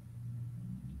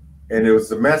 And it was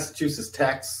the Massachusetts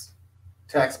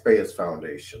Taxpayers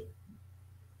Foundation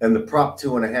and the Prop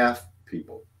 2.5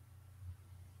 people.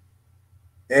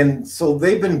 And so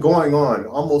they've been going on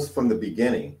almost from the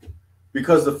beginning,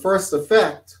 because the first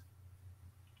effect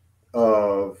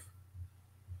of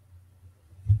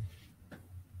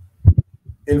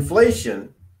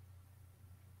inflation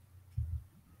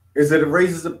is that it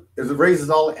raises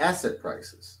all asset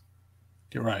prices.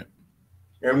 You're right.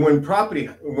 And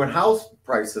when house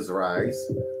prices rise,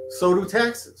 so do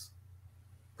taxes.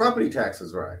 Property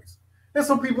taxes rise. And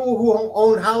so people who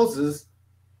own houses,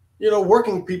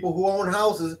 working people who own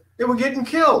houses, they were getting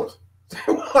killed.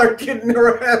 They were getting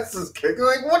their asses kicked.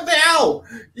 Like, what the hell?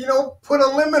 Put a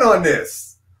limit on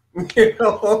this. And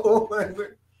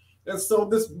so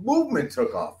this movement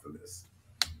took off for this.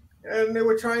 And they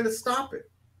were trying to stop it.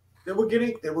 They were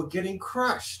getting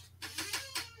crushed.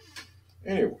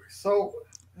 Anyway, so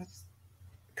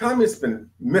communists been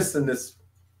missing this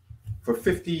for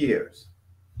 50 years.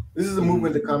 This is a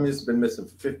movement the communists have been missing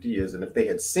for 50 years. And if they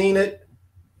had seen it,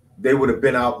 they would have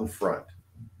been out in front.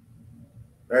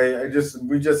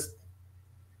 We just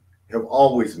have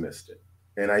always missed it.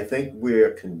 And I think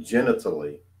we're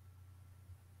congenitally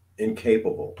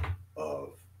incapable of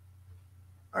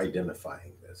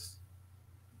identifying this.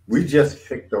 We just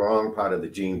picked the wrong part of the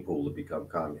gene pool to become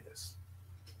communists.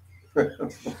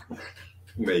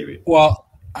 Maybe. Well,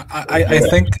 I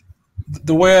think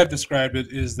the way I've described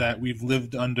it is that we've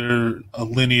lived under a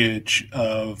lineage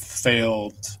of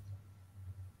failed,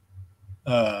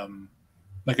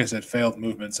 like I said, failed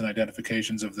movements and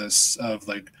identifications of this, of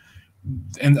like,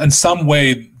 in some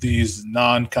way, these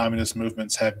non-communist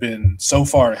movements have been so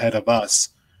far ahead of us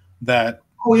that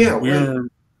we're,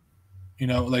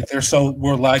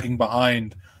 we're lagging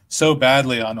behind so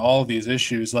badly on all of these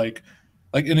issues. Like,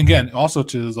 and again, also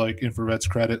to like Infrared's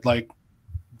credit, like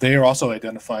they are also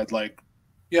identified like,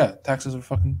 yeah, taxes are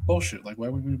fucking bullshit. Like, why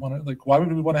would we want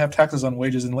to have taxes on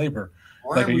wages and labor?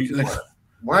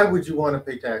 Why would you want to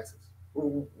pay taxes?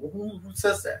 Who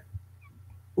says that?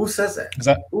 Who says that?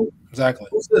 Exactly.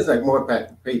 Who says like more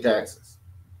pay taxes?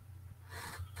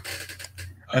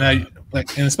 And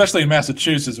and especially in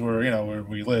Massachusetts, where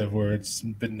we live, where it's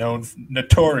been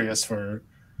notorious for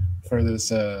this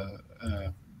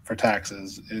for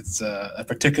taxes. It's a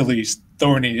particularly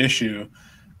thorny issue.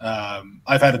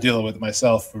 I've had to deal with it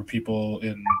myself, where people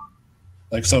in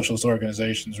like socialist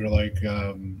organizations were like,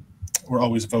 we're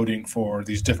always voting for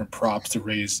these different props to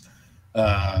raise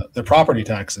the property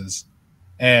taxes.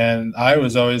 And I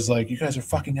was always like, you guys are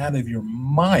fucking out of your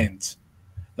minds.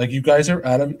 Like, you guys are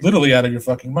literally out of your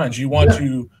fucking minds. You want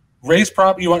to raise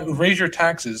you want to raise your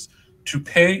taxes to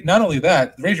pay, not only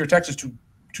that, raise your taxes to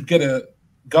get a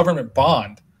government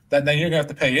bond that then you're going to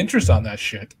have to pay interest on that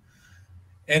shit.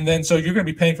 And then, so you're going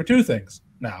to be paying for two things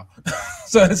now.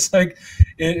 So it's like,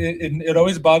 it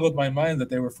always boggled my mind that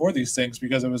they were for these things,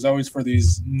 because it was always for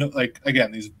these, like,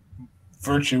 again, these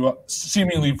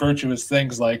seemingly virtuous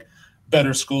things like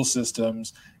better school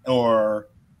systems or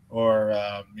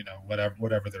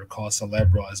whatever they're called,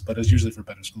 celebras, but it's usually for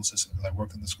better school systems, because I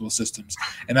worked in the school systems.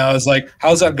 And I was like,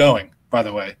 how's that going, by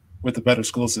the way, with the better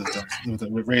school systems, with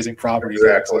raising property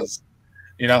taxes?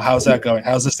 How's that going?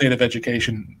 How's the state of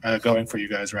education going for you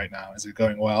guys right now? Is it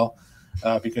going well?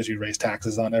 Because you raise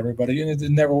taxes on everybody, and it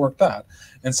never worked out.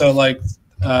 And so, like,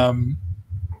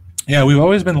 we've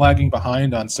always been lagging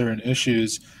behind on certain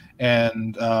issues,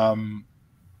 and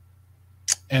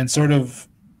sort of,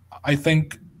 I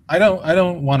think I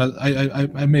don't want to.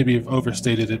 I maybe have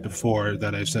overstated it before,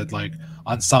 that I've said, like,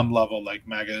 on some level, like,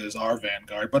 MAGA is our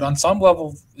vanguard, but on some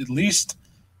level, at least,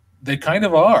 they kind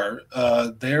of are.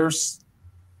 There's,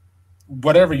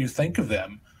 whatever you think of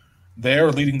them,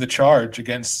 they're leading the charge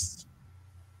against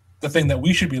the thing that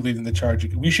we should be leading the charge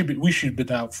against. We should have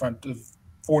been out front of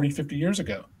 40, 50 years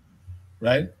ago,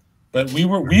 right? But we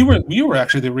were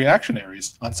actually the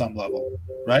reactionaries on some level,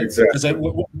 right? Because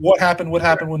what happened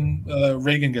when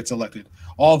Reagan gets elected?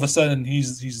 All of a sudden,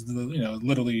 he's the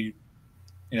literally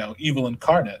evil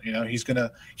incarnate. He's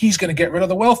gonna get rid of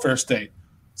the welfare state.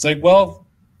 It's like, well,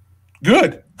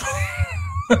 good.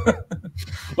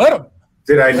 Let him.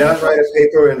 Did I not write a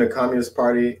paper in the Communist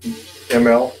Party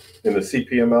ML, in the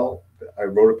CPML? I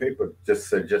wrote a paper just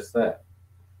said just that,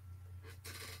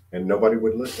 and nobody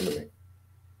would listen to me.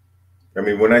 I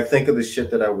mean, when I think of the shit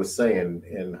that I was saying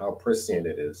and how prescient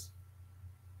it is,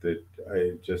 that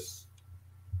it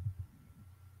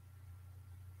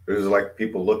was like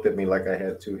people looked at me like I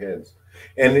had two heads.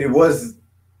 And it was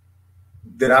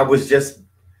that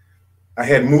I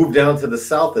had moved down to the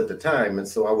South at the time, and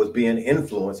so I was being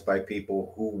influenced by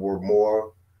people who were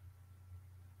more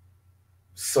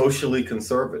socially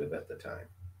conservative at the time.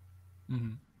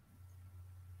 Mm-hmm.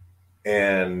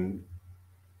 And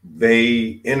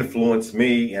they influenced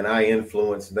me, and I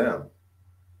influenced them.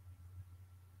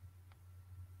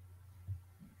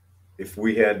 If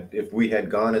we had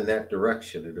gone in that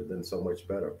direction, it'd have been so much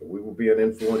better. But we were being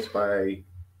influenced by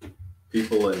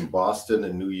people in Boston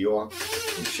and New York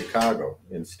and Chicago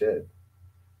instead.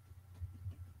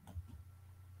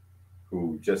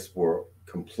 just were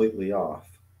completely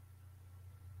off.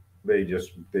 They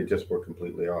just were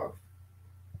completely off.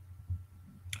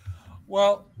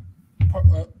 Well,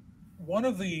 one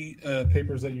of the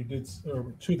papers that you did,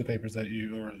 or two of the papers that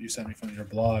you sent me from your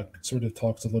blog, sort of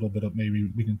talks a little bit of, maybe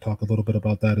we can talk a little bit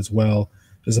about that as well,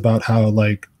 is about how,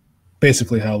 like,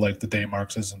 basically how, like, the day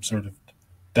Marxism sort of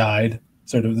died.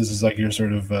 Sort of, this is like your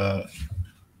sort of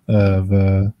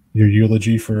your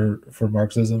eulogy for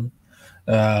Marxism.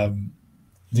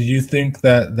 Do you think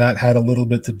that that had a little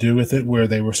bit to do with it, where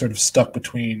they were sort of stuck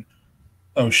between,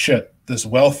 oh shit, this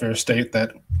welfare state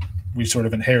that we sort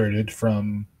of inherited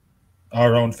from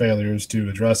our own failures to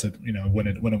address it, you know, when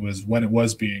it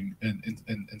was being in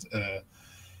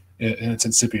its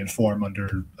incipient form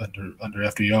under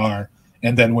FDR,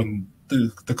 and then when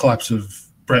the collapse of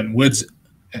Bretton Woods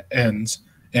ends,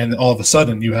 and all of a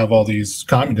sudden you have all these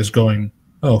communists going,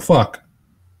 oh fuck,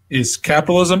 is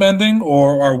capitalism ending,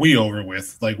 or are we over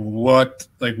with? Like, what,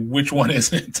 like, which one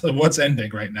is it? What's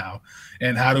ending right now,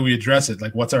 and how do we address it?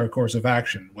 Like, what's our course of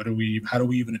action? How do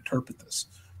we even interpret this?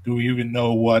 Do we even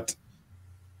know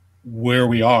where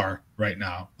we are right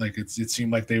now? Like, it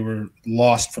seemed like they were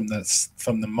lost from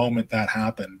the moment that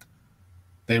happened.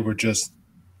 They were just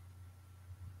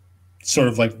sort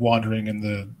of like wandering in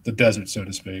the desert, so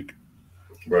to speak.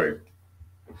 Right.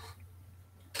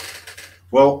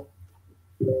 Well,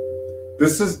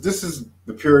 this is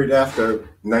the period after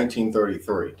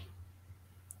 1933.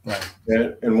 Right.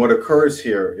 And what occurs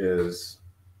here is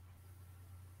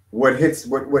what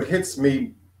hits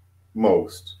me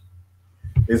most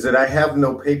is that I have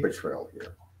no paper trail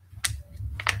here.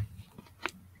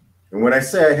 And when I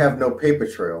say I have no paper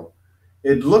trail,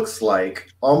 it looks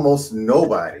like almost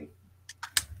nobody,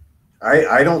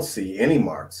 I don't see any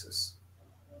Marxists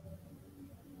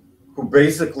who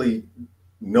basically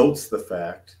notes the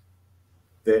fact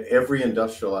that every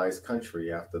industrialized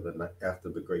country after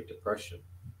the Great Depression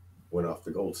went off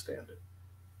the gold standard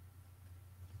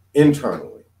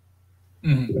internally.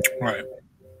 Mm-hmm. Right.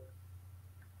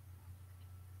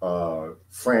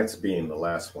 France being the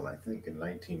last one, I think, in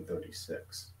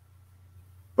 1936.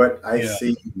 But I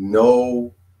see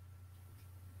no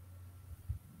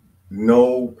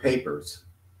papers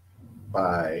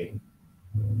by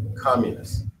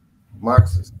communists,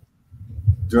 Marxists,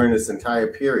 during this entire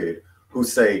period who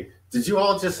say, did you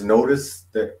all just notice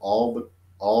that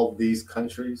all these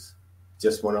countries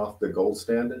just went off the gold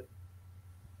standard?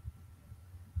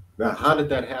 Now, how did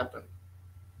that happen?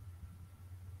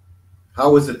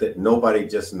 How is it that nobody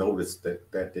just noticed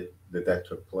that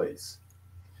took place?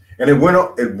 And it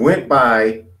went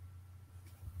by,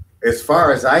 as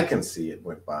far as I can see, it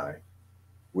went by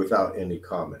without any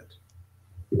comment.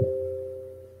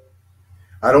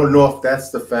 I don't know if that's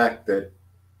the fact that,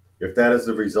 if that is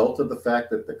the result of the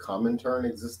fact that the Comintern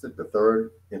existed, the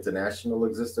Third International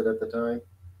existed at the time.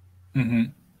 Mm-hmm.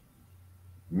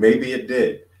 Maybe it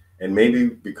did. And maybe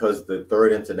because the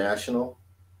Third International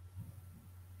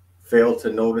failed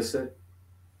to notice it,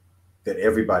 that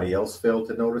everybody else failed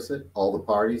to notice it. All the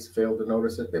parties failed to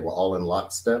notice it. They were all in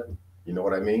lockstep. You know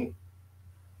what I mean?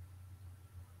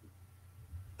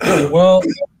 Well,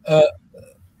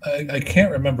 I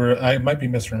can't remember. I might be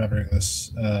misremembering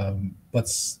this.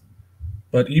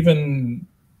 But even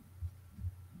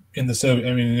in the Soviet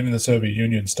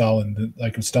Union, Stalin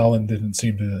didn't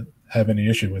seem to have any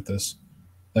issue with this,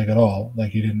 like, at all.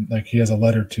 Like, he has a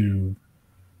letter to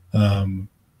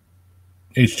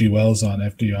H.G. Wells on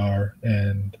FDR,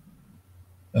 and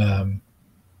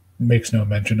makes no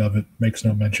mention of it, makes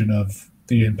no mention of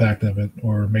the impact of it,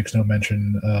 or makes no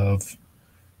mention of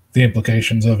the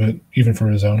implications of it, even for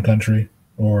his own country,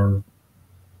 or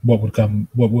what would come,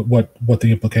 what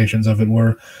the implications of it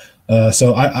were.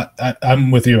 So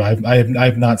I'm with you. I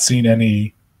have not seen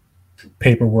any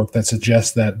paperwork that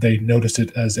suggests that they noticed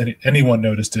it, as anyone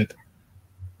noticed it,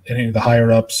 any of the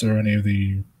higher ups or any of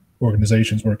the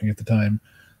organizations working at the time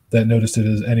that noticed it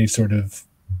as any sort of.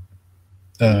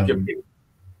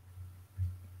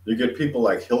 You get people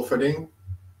like Hilferding,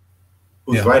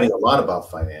 who's writing a lot about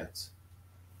finance.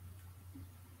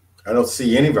 I don't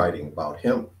see any writing about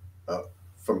him,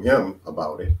 from him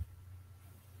about it.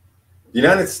 The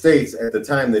United States, at the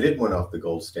time that it went off the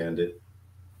gold standard,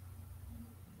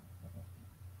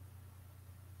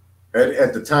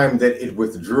 at the time that it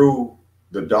withdrew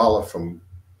the dollar from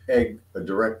peg, how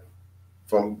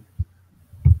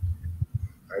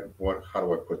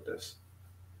do I put this?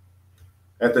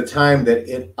 At the time that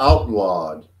it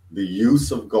outlawed the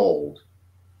use of gold,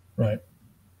 right,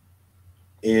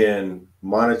 in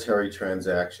monetary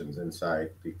transactions inside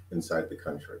the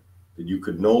country, that you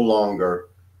could no longer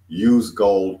use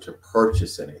gold to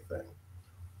purchase anything.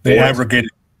 They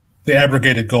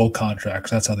abrogated gold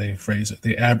contracts. That's how they phrase it.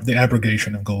 The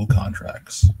abrogation of gold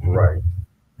contracts. Right.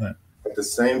 Right. At the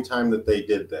same time that they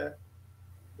did that,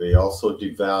 they also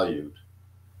devalued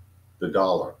the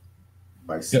dollar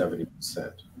by 70%.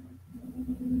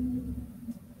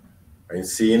 I didn't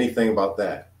see anything about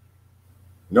that.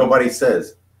 Nobody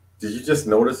says, did you just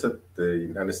notice that the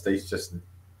United States just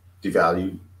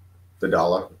devalued the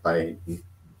dollar by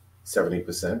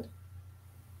 70%?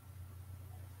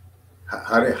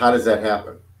 How does that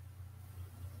happen?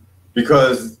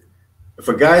 Because if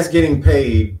a guy's getting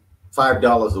paid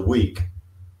 $5 a week,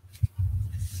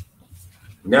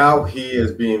 now he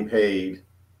is being paid,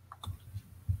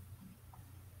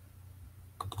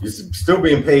 he's still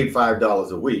being paid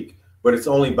 $5 a week, but it's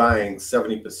only buying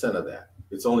 70% of that.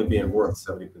 It's only being worth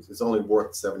 70%. It's only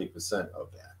worth 70% of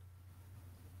that.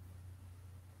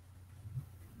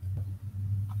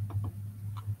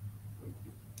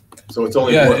 So it's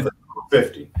only worth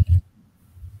 50.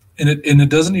 And it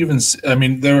doesn't even. I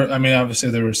mean, obviously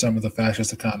there were some of the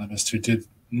fascist economists who did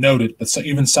note it, but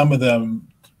even some of them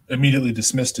immediately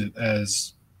dismissed it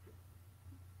as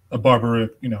a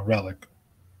barbaric, relic.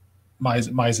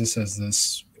 Mises says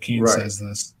this. Keynes says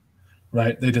this.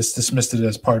 Right? They just dismissed it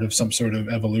as part of some sort of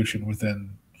evolution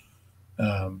within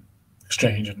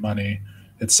exchange and money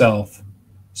itself.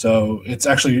 So it's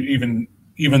actually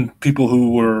even people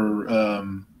who were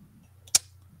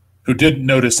who did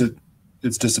notice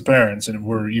its disappearance and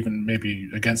were even maybe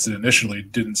against it initially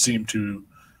didn't seem to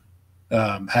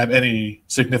have any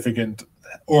significant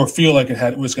or feel like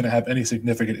it was going to have any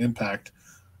significant impact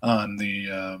on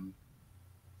the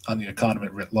economy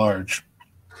writ large.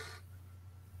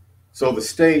 So the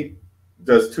state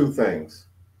does two things.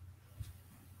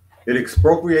 It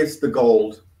expropriates the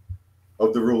gold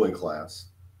of the ruling class,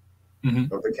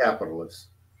 of the capitalists,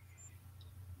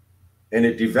 and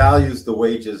it devalues the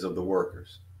wages of the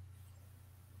workers.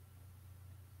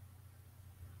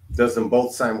 It does them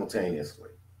both simultaneously.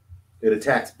 It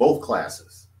attacks both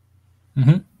classes.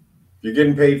 If you're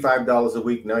getting paid $5 a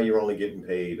week, now you're only getting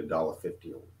paid $1.50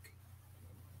 a week.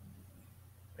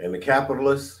 And the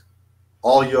capitalists,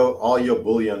 all your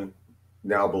bullion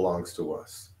now belongs to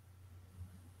us.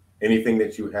 Anything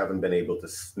that you haven't been able to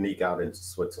sneak out into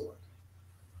Switzerland.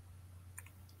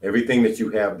 Everything that you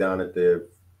have down at the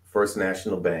First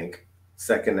National Bank,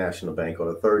 Second National Bank, or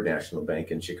the Third National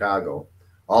Bank in Chicago,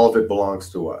 all of it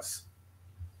belongs to us.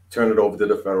 Turn it over to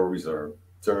the Federal Reserve,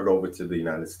 turn it over to the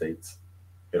United States.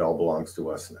 It all belongs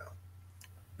to us now.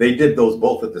 They did those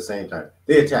both at the same time.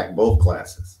 They attacked both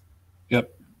classes. Yep.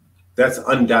 That's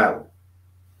undoubted.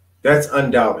 That's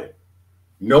undoubted.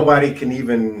 Nobody can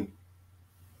even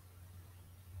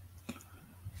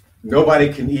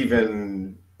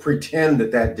pretend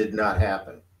that did not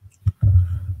happen.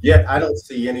 Yet I don't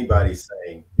see anybody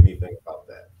saying anything about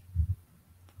that.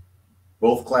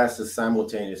 Both classes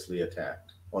simultaneously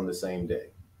attacked on the same day.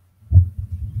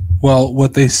 Well,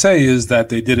 what they say is that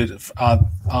they did it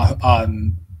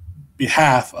on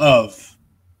behalf of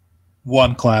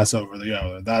one class over the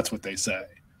other. That's what they say.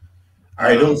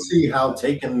 I don't see how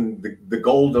taking the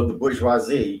gold of the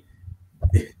bourgeoisie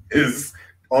is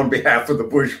on behalf of the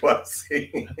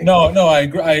bourgeoisie. No, I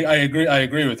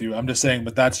agree with you. I'm just saying,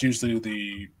 but that's usually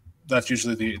the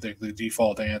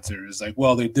default answer is like,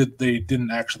 well, they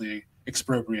didn't actually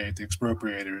expropriate the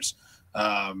expropriators.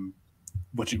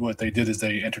 What they did is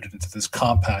they entered into this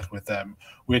compact with them,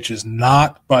 which is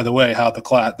not, by the way, how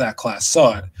that class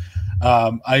saw it.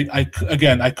 I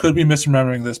could be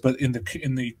misremembering this, but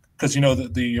because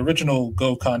the original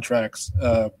gold contracts,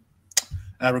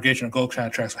 abrogation of gold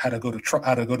contracts had to go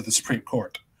to the Supreme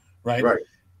Court, right? Right.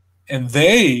 And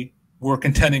they were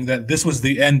contending that this was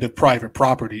the end of private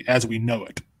property as we know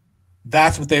it.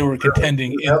 That's what they were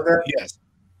contending. Yes.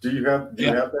 Do you have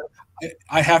that?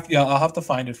 I'll have to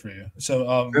find it for you.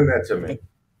 So send that to me.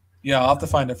 I'll have to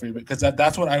find it for you because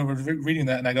that's what I was reading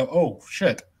that and I go, oh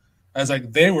shit. I was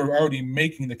like, they were already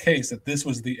making the case that this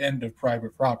was the end of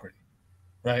private property,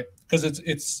 right? Because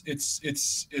it's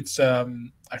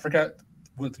I forgot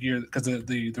what year, because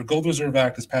the Gold Reserve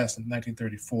Act is passed in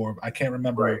 1934. I can't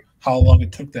remember how long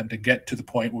it took them to get to the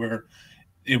point where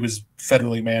it was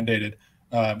federally mandated.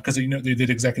 Because they did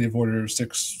Executive Order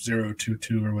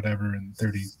 6022 or whatever in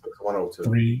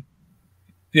 33.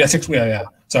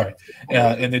 Sorry.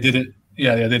 And they did it.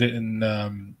 They did it in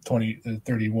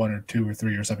 2031 or 2 or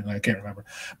 3 or something like that. I can't remember.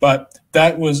 But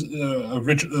that was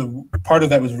part of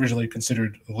that was originally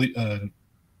considered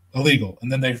illegal. And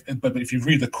then but if you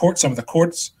read some of the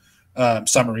court's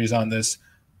summaries on this,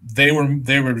 the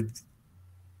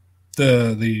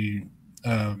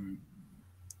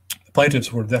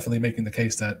plaintiffs were definitely making the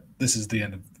case that this is the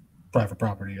end of private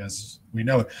property as we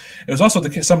know it. It was also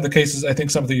some of the cases I think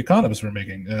some of the economists were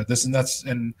making this and that's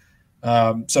and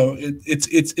so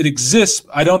it exists.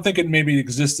 I don't think it maybe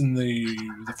exists in the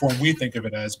form we think of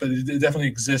it as, but it definitely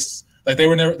exists. Like they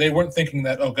weren't thinking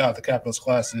that, oh God, the capitalist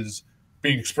class is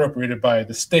being expropriated by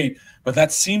the state, but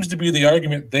that seems to be the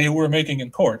argument they were making in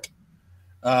court.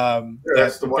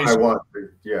 That's the one I want.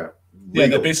 Yeah. Yeah,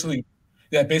 that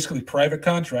basically private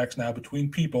contracts now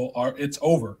between people it's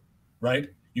over, right?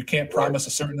 You can't promise a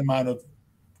certain amount of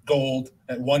gold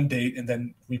at one date and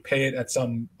then repay it at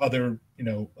some other,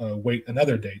 wait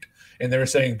another date. And they're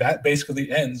saying that basically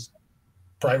ends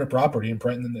private property in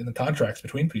the contracts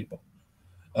between people.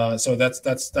 So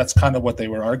that's kind of what they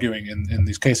were arguing in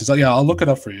these cases. Yeah, I'll look it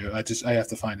up for you. I have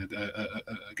to find it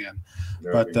again.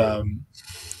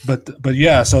 But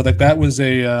yeah, so that was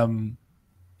a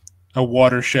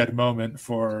watershed moment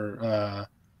for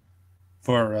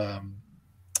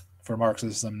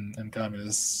Marxism and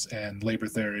communists and labor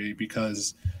theory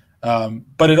because,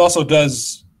 but it also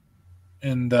does,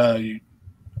 and I'm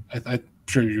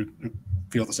sure you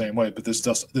feel the same way. But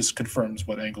this confirms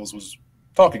what Engels was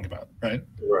talking about, right?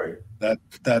 Right.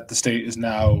 That the state is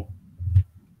now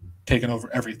taking over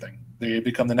everything. They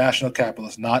become the national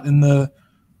capitalist, not in the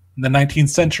 19th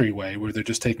century way where they're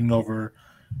just taking over,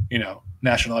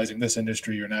 nationalizing this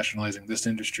industry or nationalizing this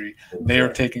industry. Okay. They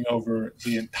are taking over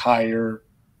the entire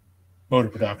motor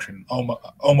production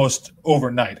almost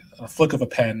overnight, a flick of a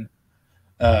pen.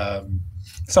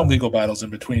 Some legal battles in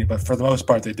between, but for the most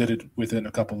part, they did it within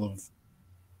a couple of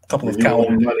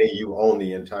calendar days. Money, you own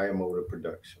the entire motor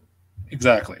production.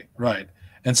 Exactly, right.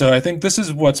 And so I think this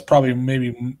is what's probably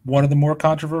maybe one of the more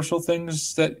controversial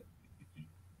things that,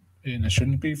 and it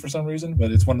shouldn't be for some reason,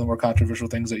 but it's one of the more controversial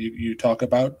things that you talk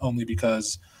about only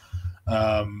because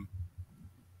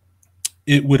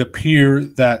it would appear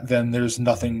that then there's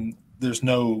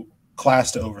no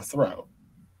class to overthrow,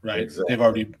 right? Exactly. They've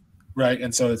already, right?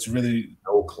 And so it's really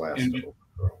no class to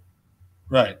overthrow.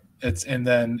 Right. And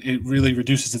then it really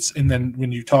reduces its, and then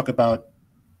when you talk about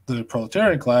the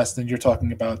proletarian class, then you're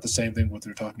talking about the same thing what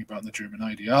they're talking about in the German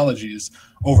ideology is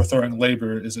overthrowing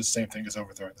labor is the same thing as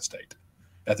overthrowing the state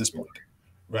at this point,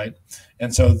 right?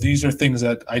 And so these are things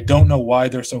that I don't know why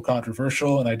they're so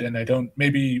controversial, and I don't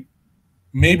maybe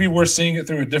we're seeing it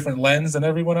through a different lens than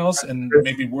everyone else, and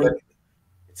maybe we're.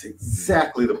 It's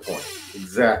exactly the point.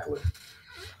 Exactly.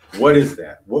 What is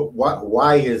that?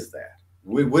 Why is that?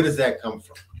 Where does that come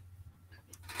from?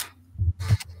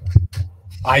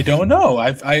 I don't know.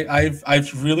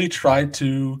 I've really tried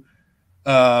to.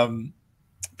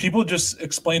 People just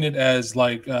explain it as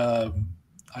like I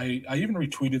even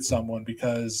retweeted someone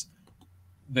because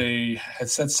they had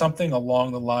said something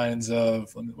along the lines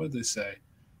of what did they say?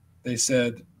 They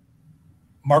said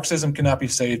Marxism cannot be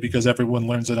saved because everyone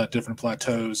learns it at different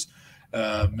plateaus,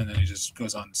 and then he just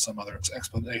goes on some other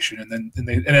explanation,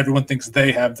 and everyone thinks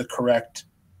they have the correct.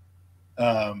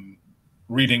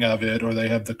 Reading of it, or they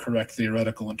have the correct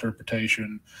theoretical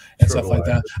interpretation and stuff like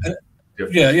that. And,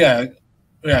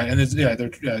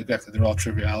 they're all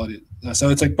triviality. So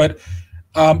it's like, but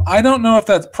I don't know if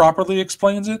that properly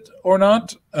explains it or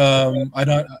not. I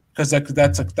don't, because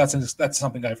that's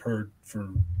something I've heard for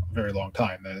a very long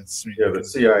time. That it's the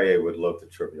CIA would love to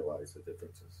trivialize the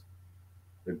differences.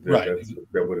 Right,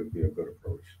 that would be a good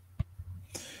approach.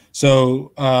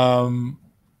 So.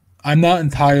 I'm not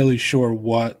entirely sure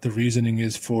what the reasoning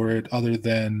is for it other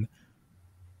than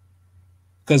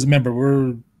because remember,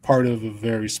 we're part of a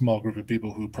very small group of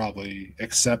people who probably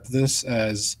accept this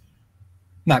as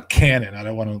not canon. I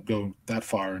don't want to go that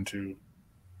far into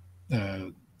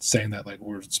saying that like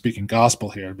we're speaking gospel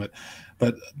here, but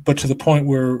to the point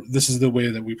where this is the way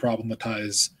that we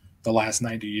problematize the last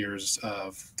 90 years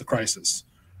of the crisis,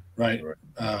 right?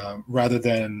 Rather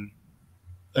than,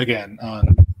 again,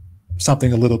 on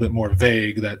something a little bit more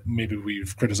vague that maybe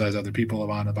we've criticized other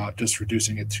people on about just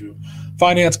reducing it to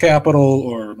finance capital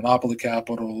or monopoly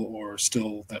capital, or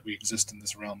still that we exist in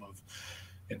this realm of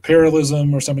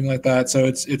imperialism or something like that. So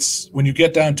it's when you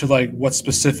get down to like what's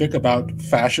specific about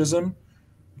fascism,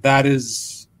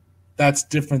 that's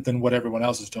different than what everyone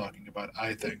else is talking about,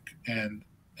 I think.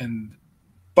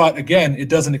 But again, it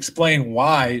doesn't explain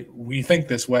why we think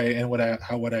this way and why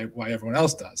everyone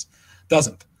else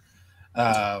doesn't.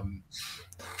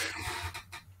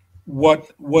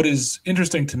 What is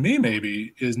interesting to me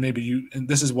maybe you, and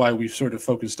this is why we've sort of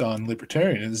focused on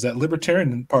libertarian, is that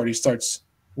Libertarian Party starts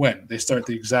when? They start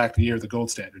the exact year the gold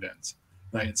standard ends,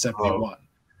 right? In 71,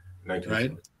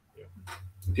 right?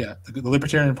 Yeah, the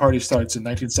Libertarian Party starts in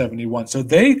 1971. So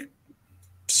they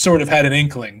sort of had an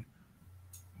inkling,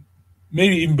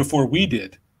 maybe even before we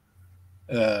did,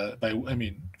 because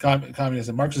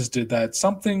communism, Marxists did that,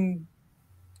 something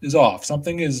is off.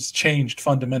 Something is changed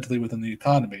fundamentally within the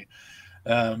economy.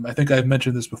 I think I've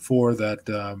mentioned this before that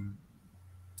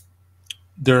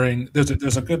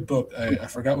there's a good book, I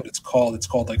forgot what it's called. It's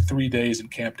called like 3 Days in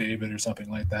Camp David or something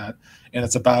like that, and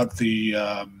it's about the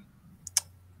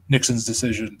Nixon's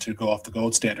decision to go off the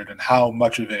gold standard and how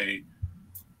much of a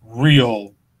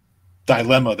real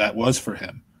dilemma that was for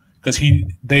him, because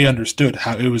they understood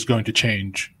how it was going to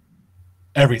change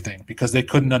everything, because they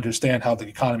couldn't understand how the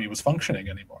economy was functioning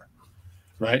anymore.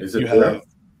 Right? Is it real?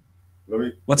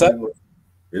 What's that?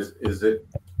 Is it?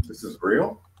 This is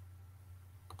real?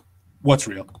 What's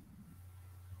real?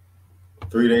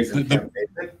 3 Days in Camp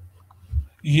David?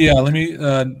 Yeah, let me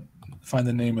find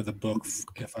the name of the book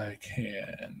if I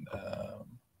can,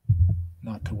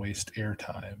 not to waste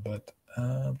airtime, but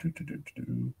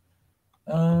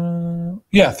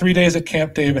yeah, 3 Days at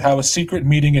Camp David, How a Secret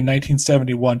Meeting in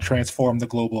 1971 Transformed the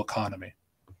Global Economy,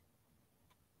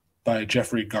 by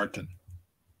Jeffrey Garton.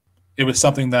 It was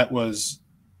something that was,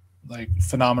 like,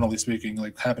 phenomenally speaking,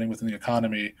 like, happening within the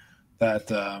economy that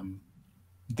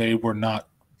they were not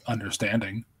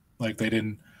understanding. Like, they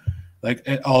didn't, like,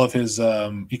 all of his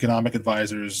economic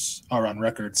advisors are on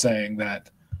record saying that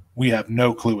we have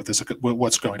no clue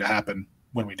what's going to happen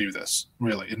when we do this,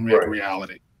 really, in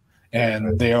reality.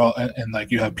 And they all, and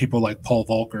like, you have people like Paul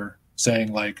Volcker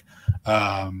saying, like,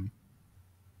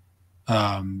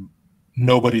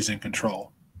 nobody's in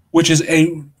control, which is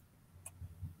a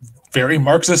very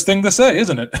Marxist thing to say,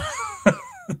 isn't it?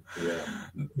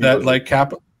 That, like,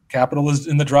 capital is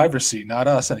in the driver's seat, not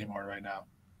us anymore right now.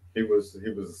 He was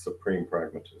a supreme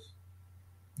pragmatist.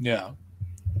 Yeah.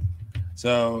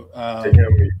 So to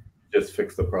him, you just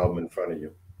fix the problem in front of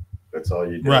you. That's all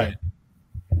you do. Right.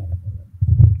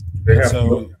 They have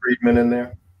Milton Friedman in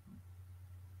there.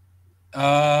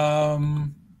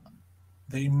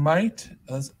 They might.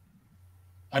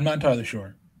 I'm not entirely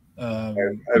sure.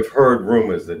 I've heard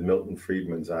rumors that Milton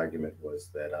Friedman's argument was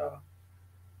that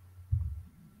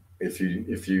if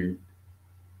you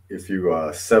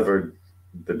severed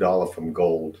the dollar from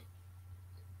gold,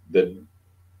 that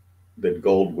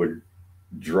gold would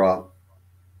drop,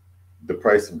 the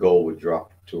price of gold would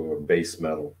drop to a base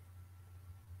metal.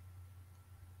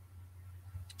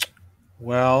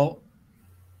 Well,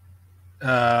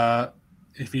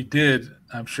 if he did,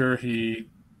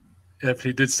 if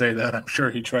he did say that, I'm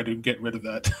sure he tried to get rid of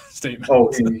that statement.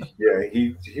 Oh,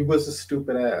 he was a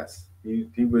stupid ass.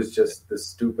 He was just the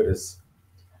stupidest,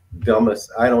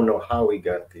 dumbest. I don't know how he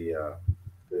got the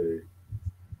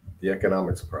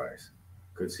economics prize,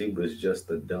 because he was just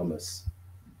the dumbest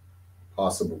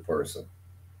possible person.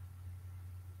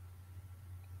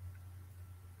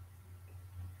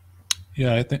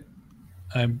 Yeah,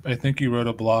 I think he wrote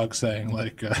a blog saying,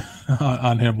 like,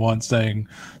 on him once, saying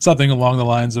something along the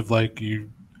lines of, like,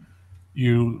 you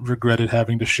regretted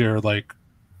having to share, like,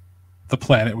 the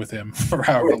planet with him for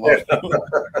however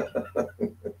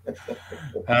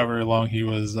long he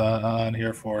was on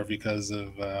here for, because of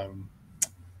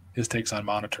his takes on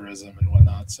monetarism and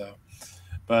whatnot. So,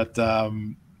 but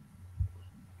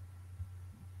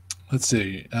let's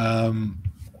see.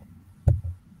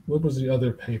 What was the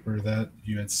other paper that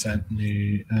you had sent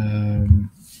me? I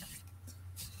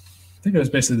think it was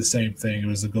basically the same thing. It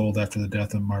was The Gold After the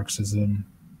Death of Marxism,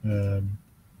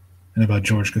 and about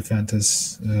George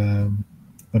Kafantis.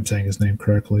 I'm saying his name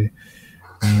correctly.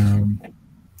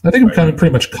 I think we kind of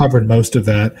pretty much covered most of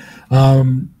that.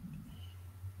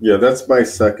 Yeah, that's my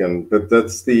second.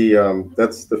 That's the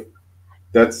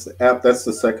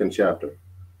second chapter.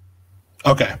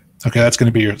 Okay, that's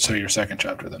going to be your second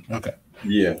chapter then. Okay.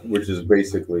 Yeah, which is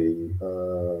basically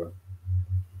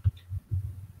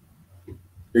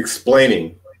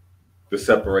explaining the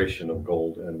separation of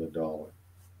gold and the dollar,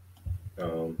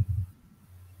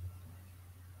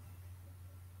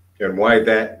 and why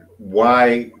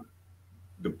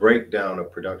the breakdown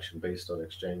of production based on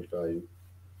exchange value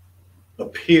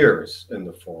appears in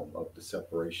the form of the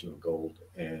separation of gold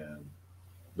and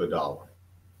the dollar.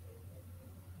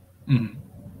 Mm-hmm.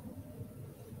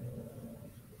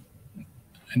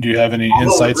 And do you have any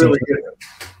insights?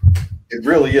 It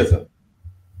really isn't.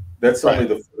 That's only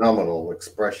the phenomenal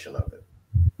expression of it.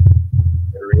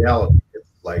 In reality, it's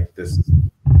like this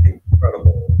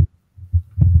incredible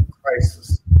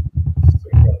crisis. This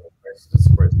incredible crisis that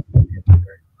spreads through the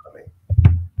entire economy.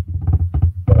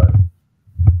 But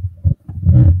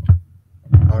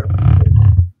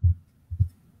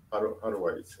how do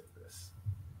I say this?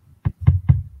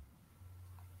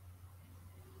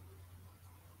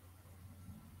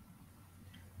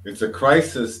 It's a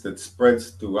crisis that spreads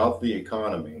throughout the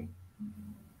economy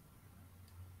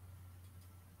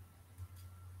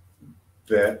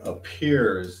that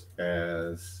appears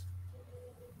as,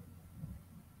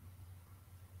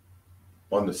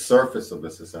 on the surface of the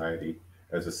society,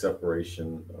 as a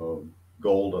separation of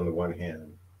gold on the one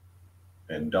hand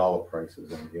and dollar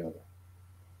prices on the other.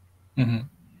 Mm-hmm.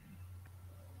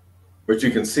 But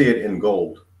you can see it in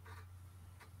gold.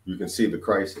 You can see the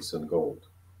crisis in gold.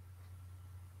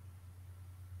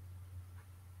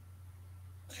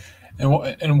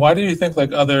 And why do you think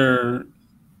like other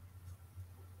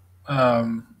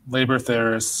labor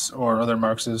theorists or other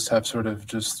Marxists have sort of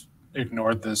just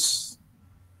ignored this,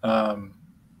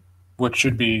 what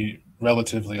should be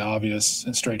relatively obvious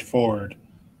and straightforward,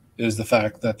 is the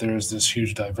fact that there's this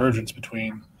huge divergence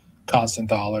between constant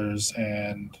dollars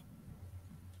and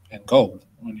gold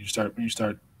when you start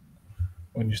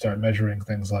measuring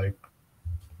things like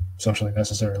socially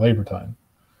necessary labor time.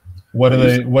 What are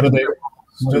they?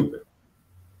 Stupid.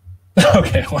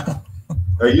 Okay, well,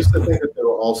 I used to think that they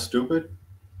were all stupid.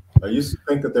 I used to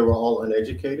think that they were all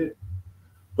uneducated.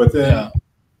 But then,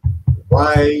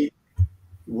 why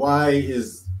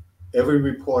is every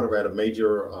reporter at a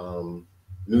major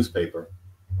newspaper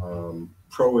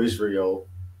pro-Israel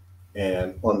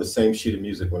and on the same sheet of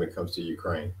music when it comes to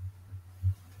Ukraine?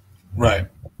 Right.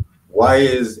 Why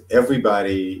is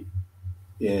everybody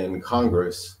in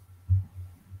Congress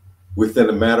within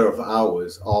a matter of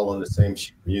hours all on the same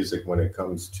sheet of music when it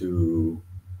comes to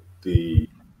the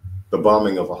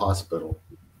bombing of a hospital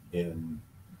in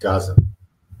Gaza?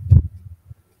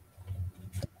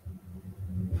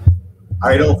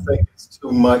 I don't think it's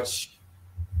too much.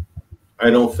 I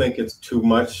don't think it's too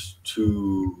much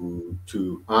to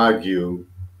argue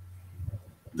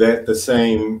that the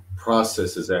same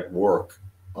process is at work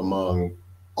among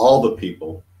all the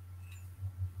people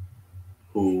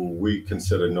who we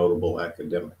consider notable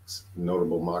academics,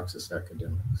 notable Marxist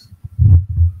academics.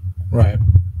 Right.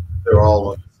 They're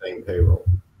all on the same payroll.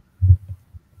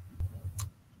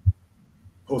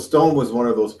 Postone was one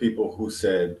of those people who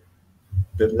said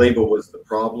that labor was the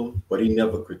problem, but he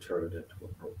never could turn it into a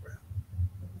program.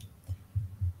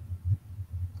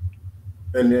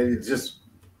 And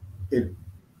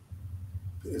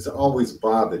it's always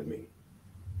bothered me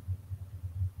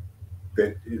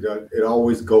that it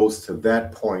always goes to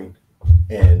that point,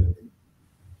 and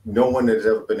no one has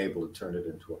ever been able to turn it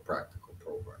into a practical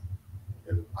program.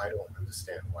 And I don't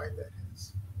understand why that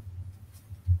is.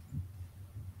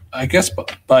 I guess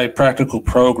by practical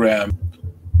program,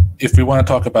 if we want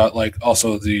to talk about like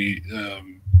also the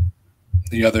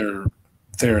other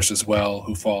theorists as well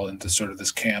who fall into sort of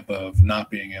this camp of not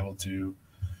being able to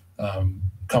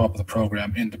come up with a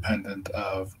program independent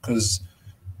of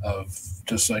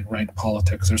just like ranked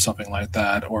politics or something like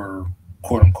that, or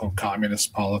quote unquote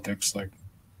communist politics, like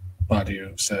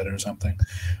Badiou said or something.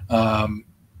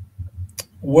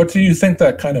 What do you think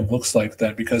that kind of looks like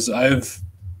then? Because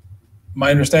my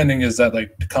understanding is that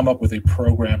like to come up with a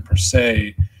program per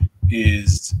se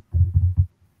is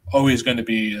always going to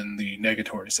be in the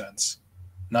negatory sense.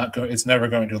 It's never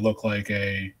going to look like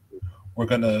we're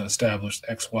going to establish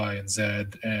X, Y, and Z,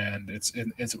 and it's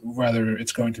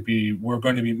going to be we're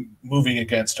going to be moving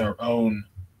against our own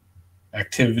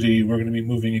activity. We're going to be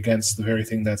moving against the very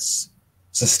thing that's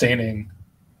sustaining,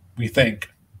 we think,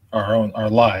 our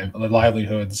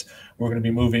livelihoods. We're going to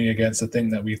be moving against the thing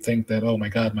that we think that, oh my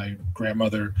God, my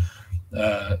grandmother,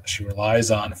 she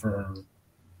relies on for,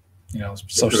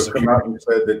 Social Security. Come out and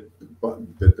said that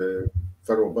the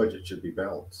federal budget should be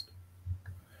balanced.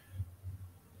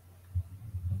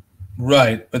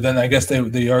 Right, but then I guess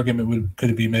the argument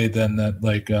could be made then that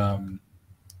like, all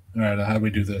right, how do we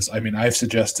do this? I mean, I've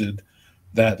suggested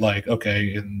that like,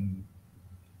 okay, and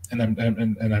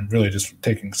I'm really just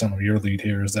taking some of your lead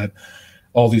here, is that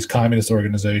all these communist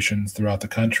organizations throughout the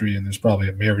country, and there's probably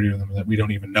a myriad of them that we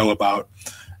don't even know about,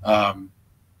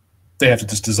 they have to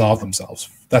just dissolve themselves.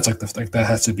 That's like that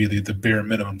has to be the bare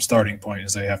minimum starting point,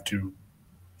 is they have to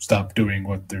stop doing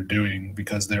what they're doing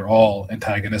because they're all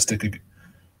antagonistic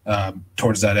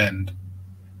towards that end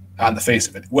on the face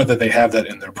of it, whether they have that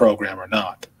in their program or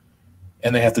not.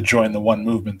 And they have to join the one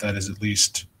movement that is at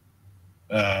least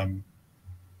the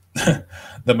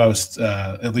most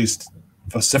at least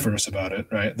vociferous about it,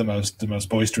 right? The most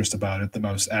boisterous about it, the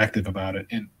most active about it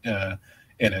in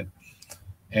it.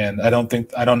 And I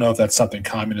don't know if that's something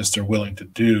communists are willing to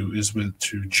do, is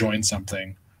to join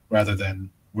something rather than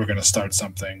we're going to start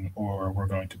something, or we're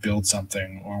going to build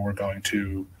something, or we're going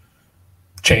to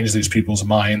change these people's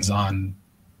minds on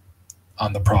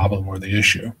the problem or the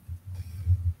issue.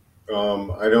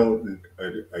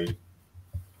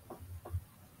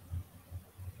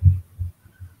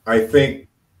 I think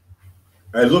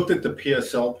I looked at the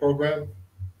PSL program.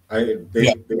 They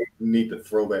need to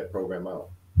throw that program out.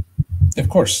 Of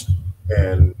course.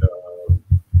 And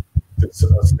it's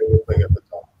a single thing at the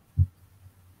top.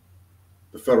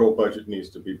 The federal budget needs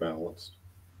to be balanced,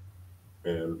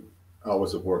 and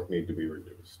hours of work need to be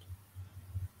reduced.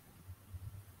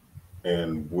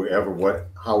 And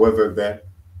however that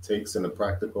takes in a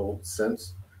practical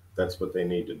sense, that's what they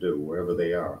need to do wherever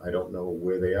they are. I don't know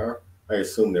where they are. I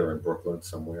assume they're in Brooklyn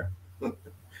somewhere.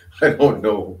 I don't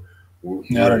know.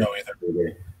 I don't know either.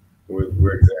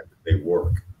 Where exactly they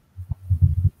work.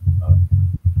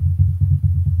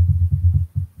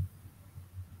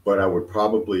 But I would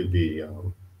probably be, I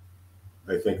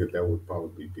think that would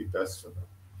probably be best for them.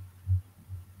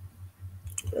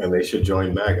 And they should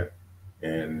join MAGA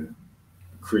and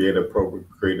create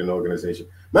an organization.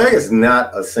 MAGA is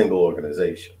not a single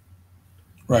organization.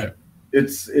 Right.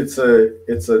 It's a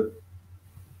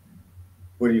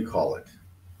what do you call it?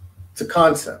 It's a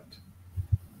concept.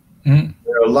 Mm-hmm.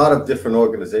 There are a lot of different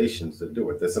organizations that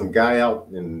do it. There's some guy out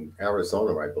in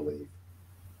Arizona, I believe,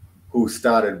 who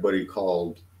started what he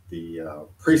called the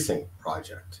Precinct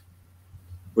Project.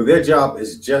 Well, their job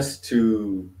is just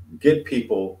to get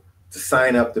people to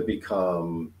sign up to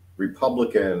become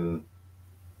Republican,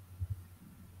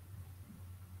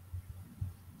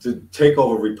 to take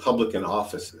over Republican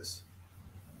offices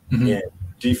and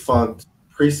defunct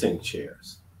precinct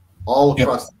chairs all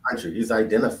across the country. He's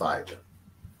identified them.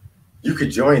 You could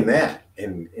join that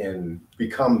and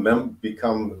become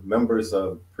members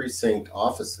of precinct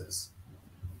offices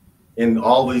in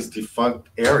all these defunct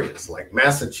areas like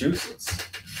Massachusetts,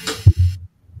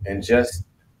 and just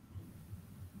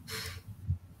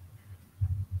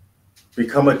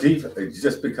become a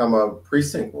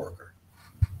precinct worker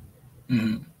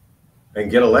and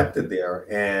get elected there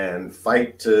and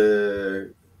fight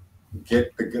to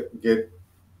get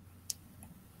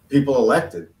people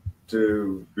elected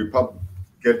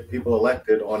get people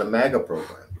elected on a MAGA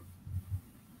program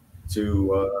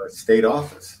to state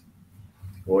office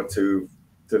or to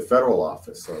federal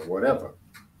office or whatever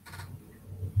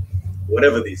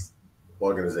these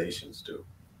organizations do,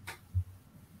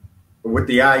 with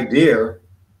the idea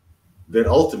that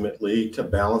ultimately to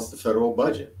balance the federal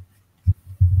budget.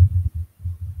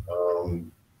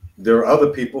 There are other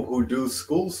people who do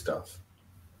school stuff,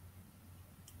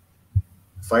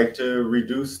 fight to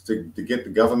get the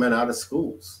government out of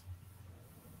schools.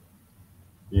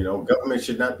 Government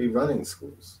should not be running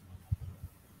schools.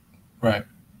 Right.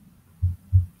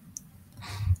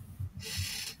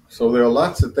 So there are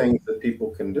lots of things that people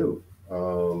can do.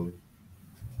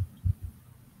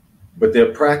 But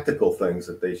they're practical things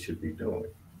that they should be doing,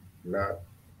 not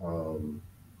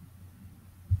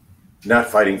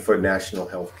fighting for national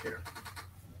health care.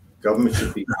 Government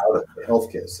should be out of the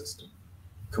healthcare system.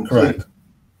 Completely.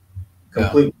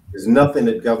 Completely. There's nothing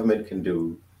that government can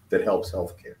do that helps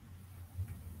healthcare.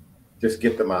 Just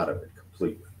get them out of it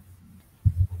completely.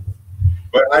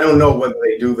 But I don't know whether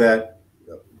they do that.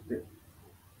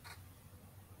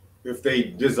 If they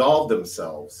dissolve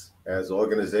themselves as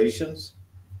organizations,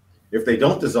 if they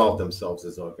don't dissolve themselves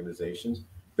as organizations,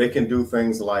 they can do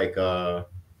things like that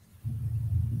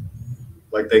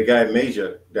guy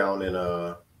Major down in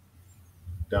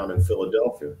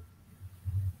Philadelphia.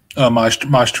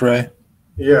 Mashtray.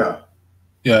 Yeah.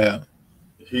 Yeah.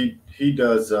 He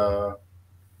does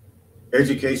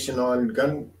education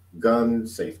on gun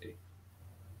safety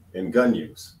and gun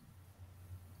use,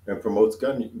 and promotes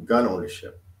gun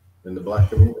ownership in the Black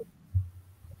community.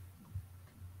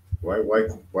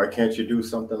 Why can't you do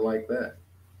something like that?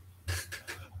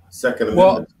 Second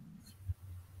Amendment.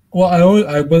 Well, I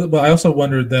also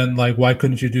wondered then, like, why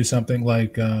couldn't you do something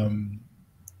like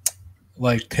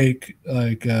take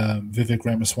Vivek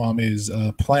Ramaswamy's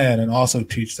plan and also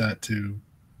teach that to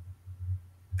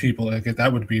people? Like,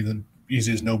 that would be the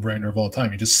easiest no-brainer of all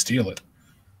time. You just steal it.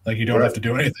 Like, you don't have to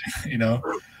do anything,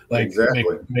 like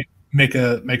exactly. make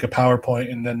a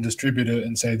PowerPoint and then distribute it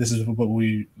and say, this is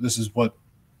what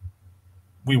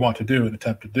we want to do and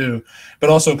attempt to do,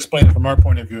 but also explain it from our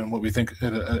point of view and what we think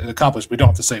it accomplished. We don't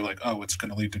have to say like, oh, it's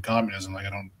going to lead to communism. Like, I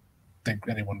don't think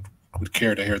anyone would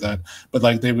care to hear that, but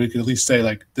like we could at least say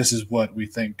like, this is what we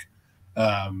think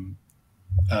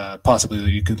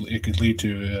possibly it could lead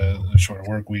to a shorter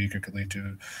work week. It could lead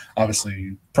to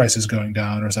obviously prices going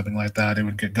down or something like that. It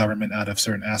would get government out of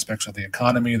certain aspects of the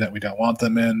economy that we don't want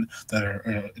them in, that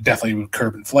are definitely would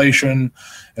curb inflation,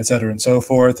 et cetera, and so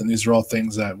forth. And these are all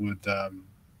things that would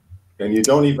and you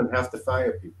don't even have to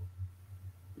fire people.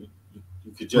 You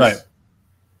could just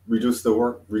reduce their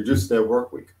work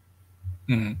week,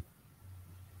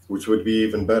 which would be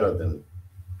even better than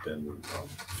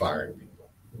firing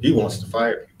people. He wants to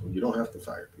fire people. You don't have to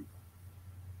fire people.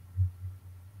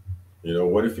 You know,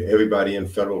 what if everybody in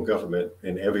federal government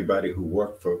and everybody who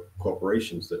worked for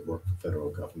corporations that work for federal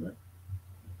government,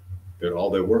 that all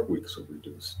their work weeks were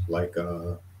reduced, like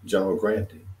General Grant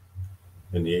did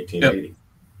in the 1880s. Yep.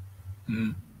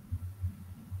 Mm-hmm.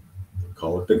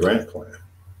 Call it the Grant Plan.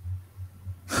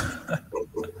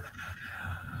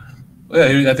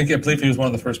 Yeah, I believe he was one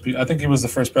of the first people. I think he was the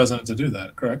first president to do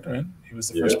that. Correct, right? He was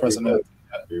the first president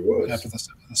after the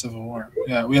Civil War.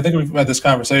 Yeah, I think we've had this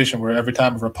conversation where every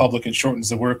time a Republican shortens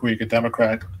the work week, a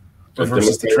Democrat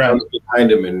reverses the trend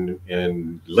behind him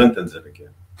and lengthens it again.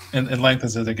 And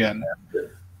lengthens it again.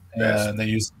 And they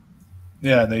use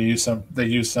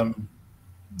some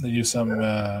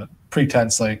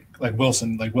pretense like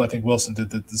Wilson. I think Wilson did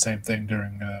the same thing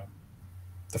during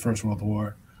the First World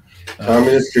War.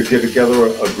 Communists could get together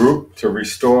a group to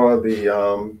restore the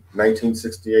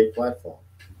 1968 platform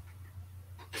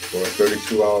for a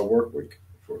 32-hour work week,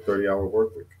 for a 30-hour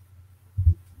work week.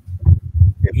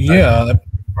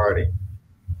 Party.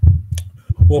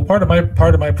 Well, part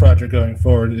of my project going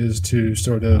forward is to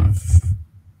sort of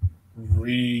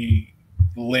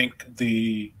re-link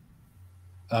the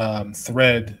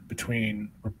thread between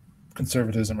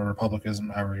conservatism or republicanism,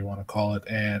 however you want to call it,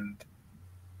 and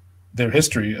their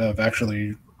history of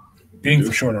actually being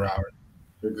for shorter hours.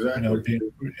 Exactly.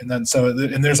 And then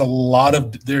there's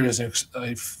there is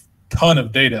a ton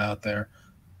of data out there,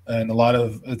 and a lot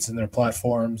of it's in their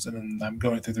platforms, and then I'm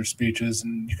going through their speeches,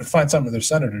 and you can find some of their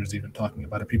senators even talking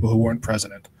about it, people who weren't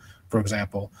president, for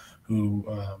example, who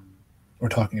were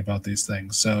talking about these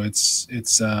things. So it's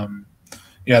there's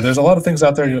a lot of things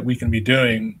out there that we can be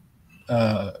doing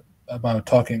about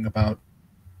talking about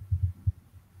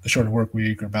the shorter work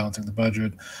week or balancing the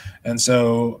budget. And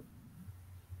so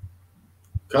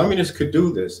communists could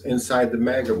do this inside the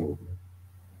MAGA movement.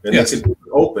 And they could do it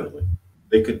openly.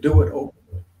 They could do it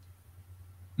openly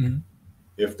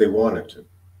if they wanted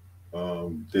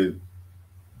to.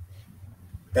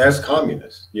 As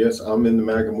communists, yes, I'm in the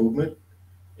MAGA movement,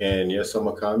 and yes, I'm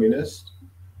a communist.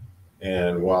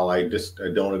 And while I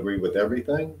don't agree with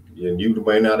everything, and you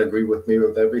may not agree with me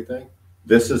with everything,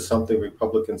 this is something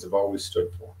Republicans have always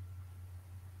stood for.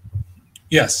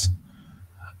 Yes,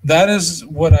 that is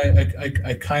what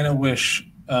I kind of wish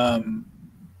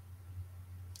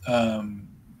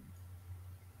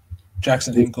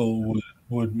Jackson Hinkle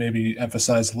would maybe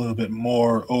emphasize a little bit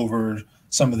more over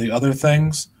some of the other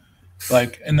things.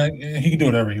 Like, and he can do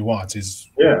whatever he wants.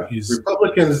 He's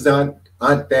Republicans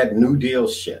aren't that New Deal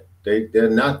shit.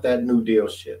 They're not that New Deal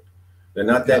shit. They're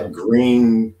not that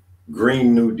green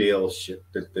New Deal shit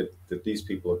that these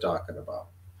people are talking about.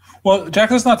 Well,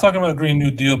 Jackson's not talking about a Green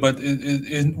New Deal, but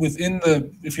within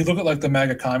if you look at like the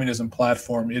MAGA communism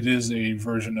platform, it is a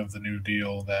version of the New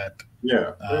Deal that.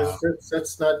 Yeah,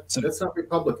 that's not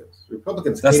Republicans.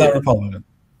 Republicans. That's not Republican.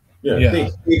 Yeah,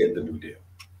 they hated the New Deal.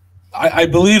 I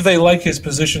believe they like his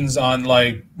positions on,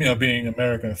 like, being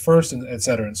America first and et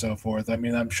cetera and so forth. I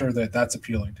mean, I'm sure that that's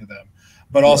appealing to them,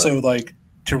 but also like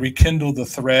to rekindle the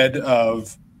thread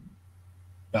of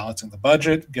balancing the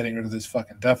budget, getting rid of these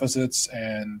fucking deficits,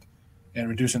 and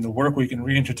reducing the work week, and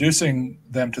reintroducing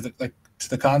them to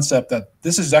the concept that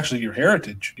this is actually your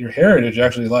heritage. Your heritage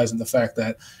actually lies in the fact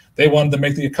that they wanted to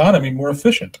make the economy more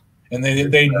efficient, and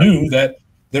they knew that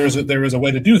there was a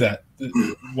way to do that.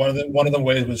 One of the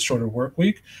ways was shorter work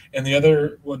week, and the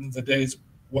other one of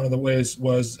the ways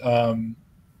was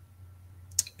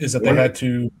is that they had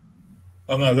to.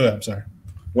 Oh no, go ahead. I'm sorry.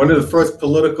 One of the first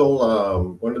political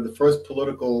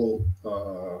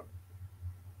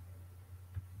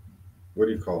what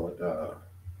do you call it?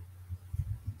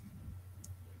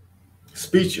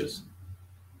 Speeches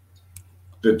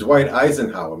that Dwight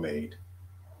Eisenhower made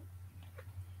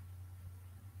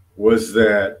was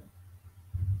that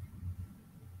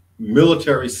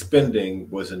military spending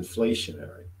was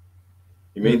inflationary.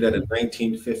 He made that in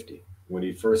 1950 when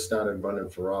he first started running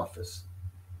for office.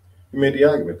 He made the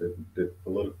argument that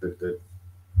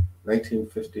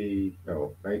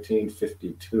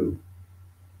 1952,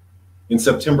 in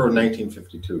September of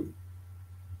 1952,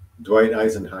 Dwight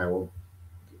Eisenhower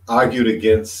argued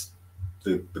against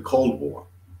the Cold War,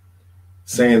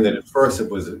 saying that at first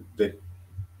it was that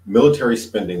military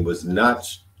spending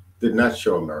did not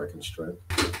show American strength.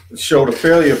 It showed a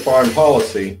failure of foreign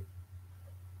policy,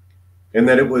 and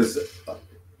that it was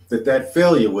that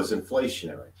failure was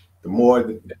inflationary. The more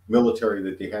the military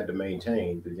that they had to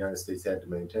maintain, the United States had to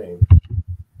maintain,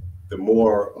 the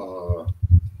more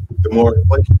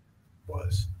inflation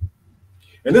was.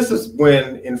 And this is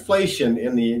when inflation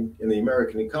in the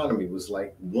American economy was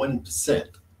like 1%.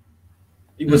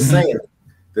 He was saying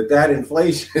that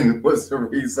inflation was the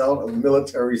result of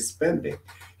military spending.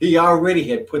 He already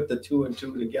had put the two and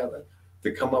two together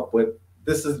to come up with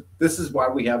this is why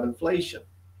we have inflation,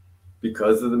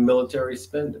 because of the military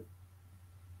spending.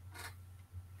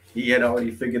 He had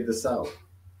already figured this out.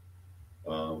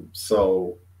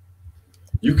 So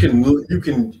you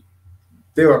can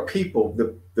there are people,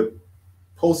 the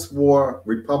post-war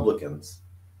Republicans,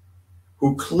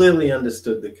 who clearly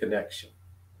understood the connection.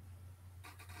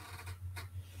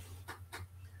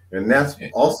 And that's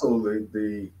also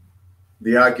the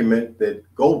argument that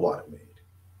Goldwater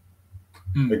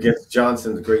made against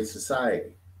Johnson's Great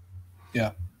Society.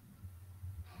 Yeah.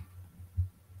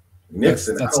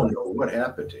 Nixon, I don't know what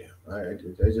happened to him. I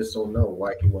just don't know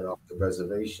why he went off the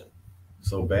reservation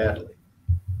so badly.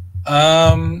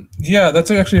 Yeah,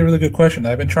 that's actually a really good question.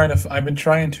 I've been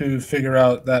trying to figure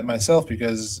out that myself,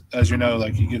 because, as you know,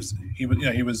 like he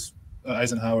was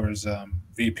Eisenhower's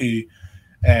VP,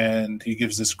 and he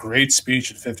gives this great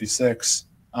speech in '56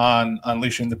 on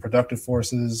unleashing the productive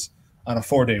forces, on a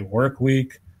 4-day work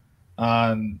week,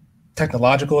 on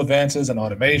technological advances and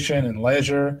automation and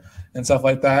leisure and stuff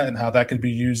like that, and how that could be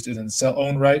used in its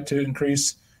own right to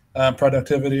increase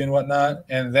productivity and whatnot.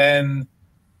 And then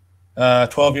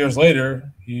 12 years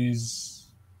later, he's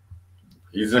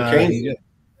a Keynesian.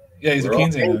 Yeah, he's a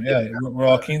Keynesian. Yeah, we're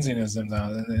all Keynesianism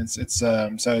now, and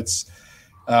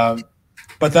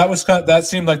but that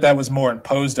seemed like that was more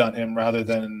imposed on him rather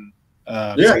than.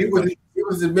 He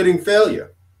was admitting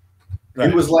failure. Right.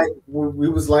 He was like,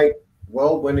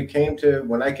 well, when I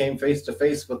came face to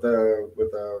face with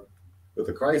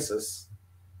a crisis,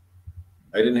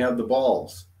 I didn't have the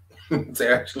balls to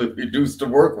actually reduce the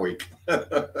work week. That's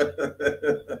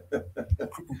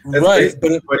right,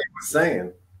 but what he was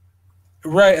saying.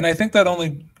 Right, and I think that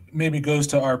only maybe goes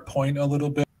to our point a little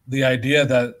bit. The idea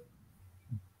that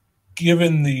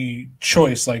given the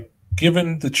choice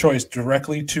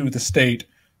directly to the state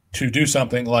to do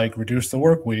something like reduce the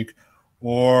work week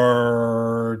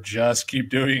or just keep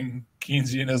doing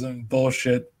Keynesianism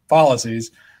bullshit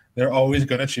policies, they're always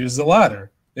going to choose the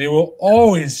latter. They will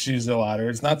always choose the latter.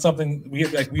 It's not something we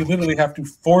literally have to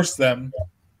force them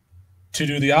to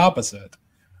do the opposite,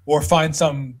 or find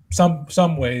some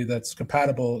way that's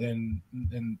compatible in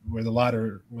where the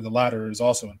latter is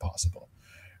also impossible,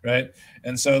 right?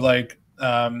 And so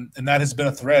and that has been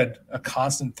a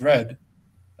constant thread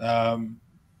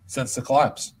since the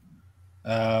collapse.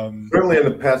 Certainly in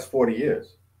the past 40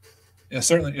 years. Yeah,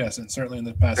 certainly, yes, and certainly in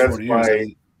the past That's 40 years.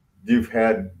 Why you've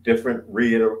had different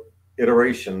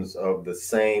iterations of the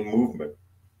same movement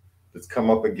that's come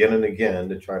up again and again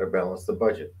to try to balance the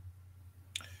budget.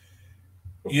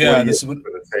 Yeah, this is for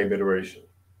the same iteration.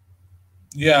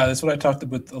 Yeah, that's what I talked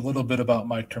a little bit about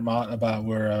Mike Termott about,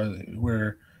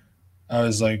 where I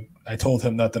was like, I told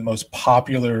him that the most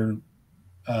popular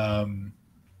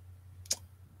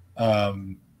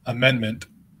amendment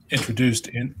introduced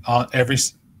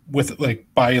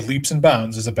by leaps and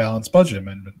bounds is a balanced budget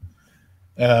amendment.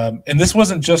 And this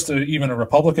wasn't just even a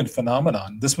Republican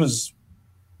phenomenon. This was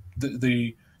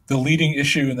the leading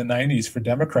issue in the 90s for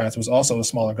Democrats was also a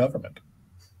smaller government.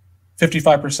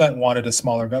 55% wanted a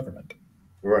smaller government.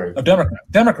 Right. Of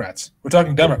Democrats. We're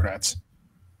talking Democrats.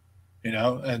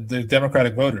 And the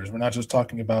Democratic voters. We're not just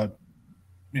talking about,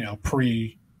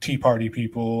 pre-Tea Party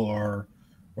people or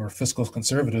fiscal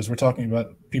conservatives. We're talking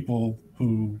about people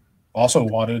who also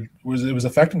wanted it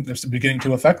was beginning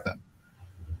to affect them.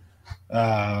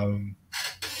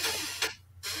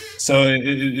 So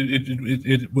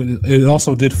it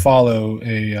also did follow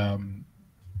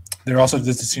there also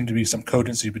did seem to be some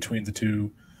cogency between the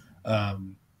two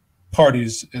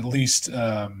parties, at least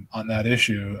on that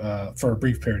issue, for a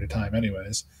brief period of time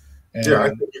anyways. And, I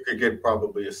think you could get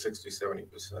probably a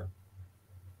 60-70%.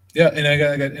 Yeah,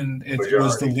 and it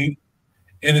was the lead,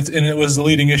 and it was the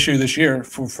leading issue this year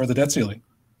for the debt ceiling.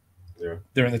 Yeah,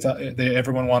 during the time,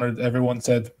 everyone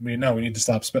said, we need to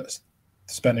stop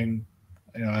spending,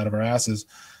 out of our asses,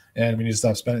 and we need to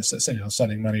stop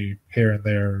sending money here and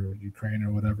there, or Ukraine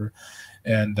or whatever.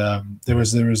 And there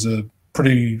was a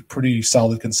pretty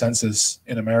solid consensus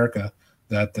in America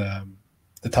that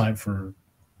the time for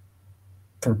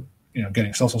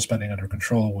getting social spending under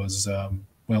control was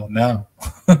now,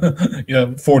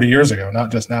 40 years ago,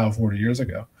 not just now, 40 years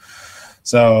ago.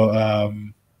 So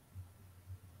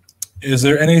is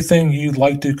there anything you'd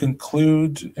like to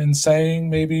conclude in saying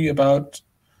maybe about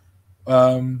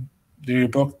your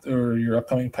book or your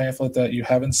upcoming pamphlet that you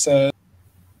haven't said?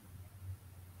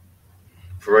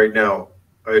 For right now,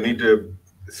 I need to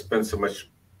spend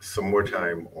some more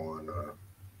time on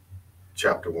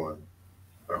chapter 1.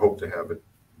 I hope to have it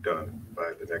done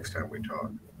by the next time we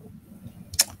talk.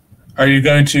 Are you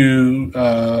going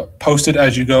to post it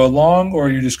as you go along, or are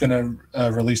you just going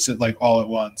to release it like all at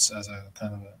once as a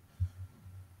kind of a?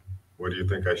 What do you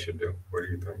think I should do? What do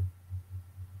you think?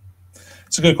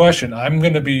 It's a good question. I'm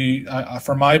going to be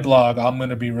for my blog. I'm going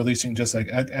to be releasing just like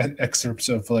excerpts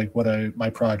of like my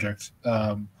project,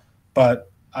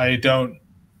 but I don't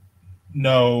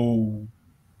know.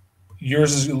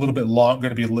 Yours is a little bit long.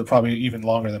 Going to be probably even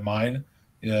longer than mine.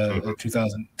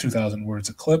 2,000 words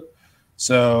a clip.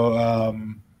 So,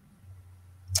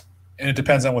 and it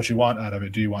depends on what you want out of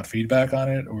it. Do you want feedback on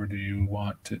it, or do you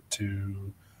want it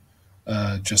to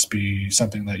just be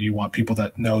something that you want people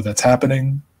that know that's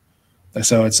happening?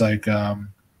 So it's like, I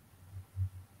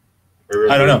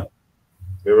don't know.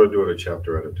 Maybe I'll do it a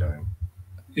chapter at a time.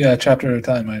 Yeah, a chapter at a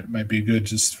time might be good,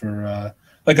 just for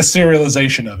like a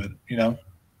serialization of it, you know?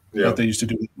 Yeah. Like they used to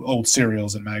do with old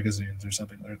serials and magazines or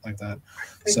something like that.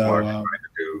 I think Mark tried to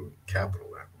do capital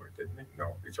that way, didn't he?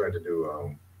 No, he tried to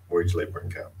do wage labor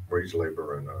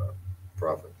and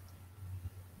profit.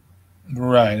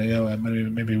 Right. Yeah.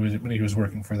 Maybe when he was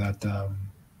working for that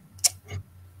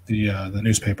the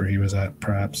newspaper he was at,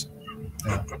 perhaps.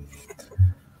 Yeah.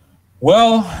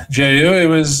 Well, Jehu, it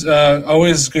was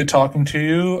always good talking to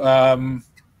you.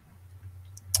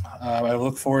 I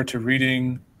look forward to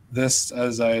reading this,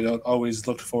 as I always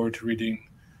looked forward to reading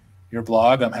your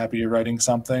blog. I'm happy you're writing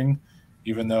something,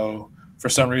 even though for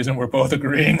some reason we're both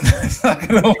agreeing it's not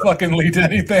going to fucking lead to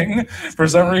anything for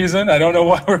some reason. I don't know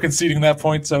why we're conceding that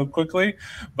point so quickly,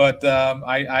 but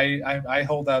I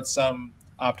hold out some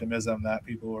optimism that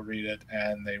people will read it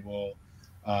and they will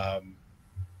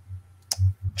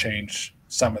change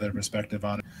some of their perspective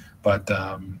on it. But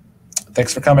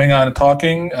thanks for coming on and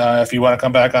talking. If you want to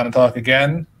come back on and talk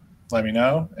again, let me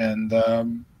know. And yeah,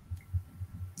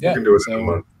 we can do it in a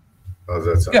month. How's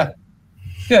that sound?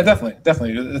 Yeah,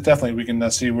 definitely. We can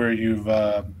see where you've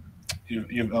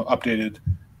updated,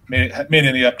 made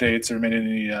any updates or made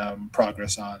any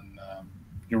progress on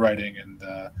your writing, and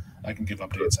I can give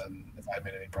updates on if I've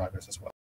made any progress as well.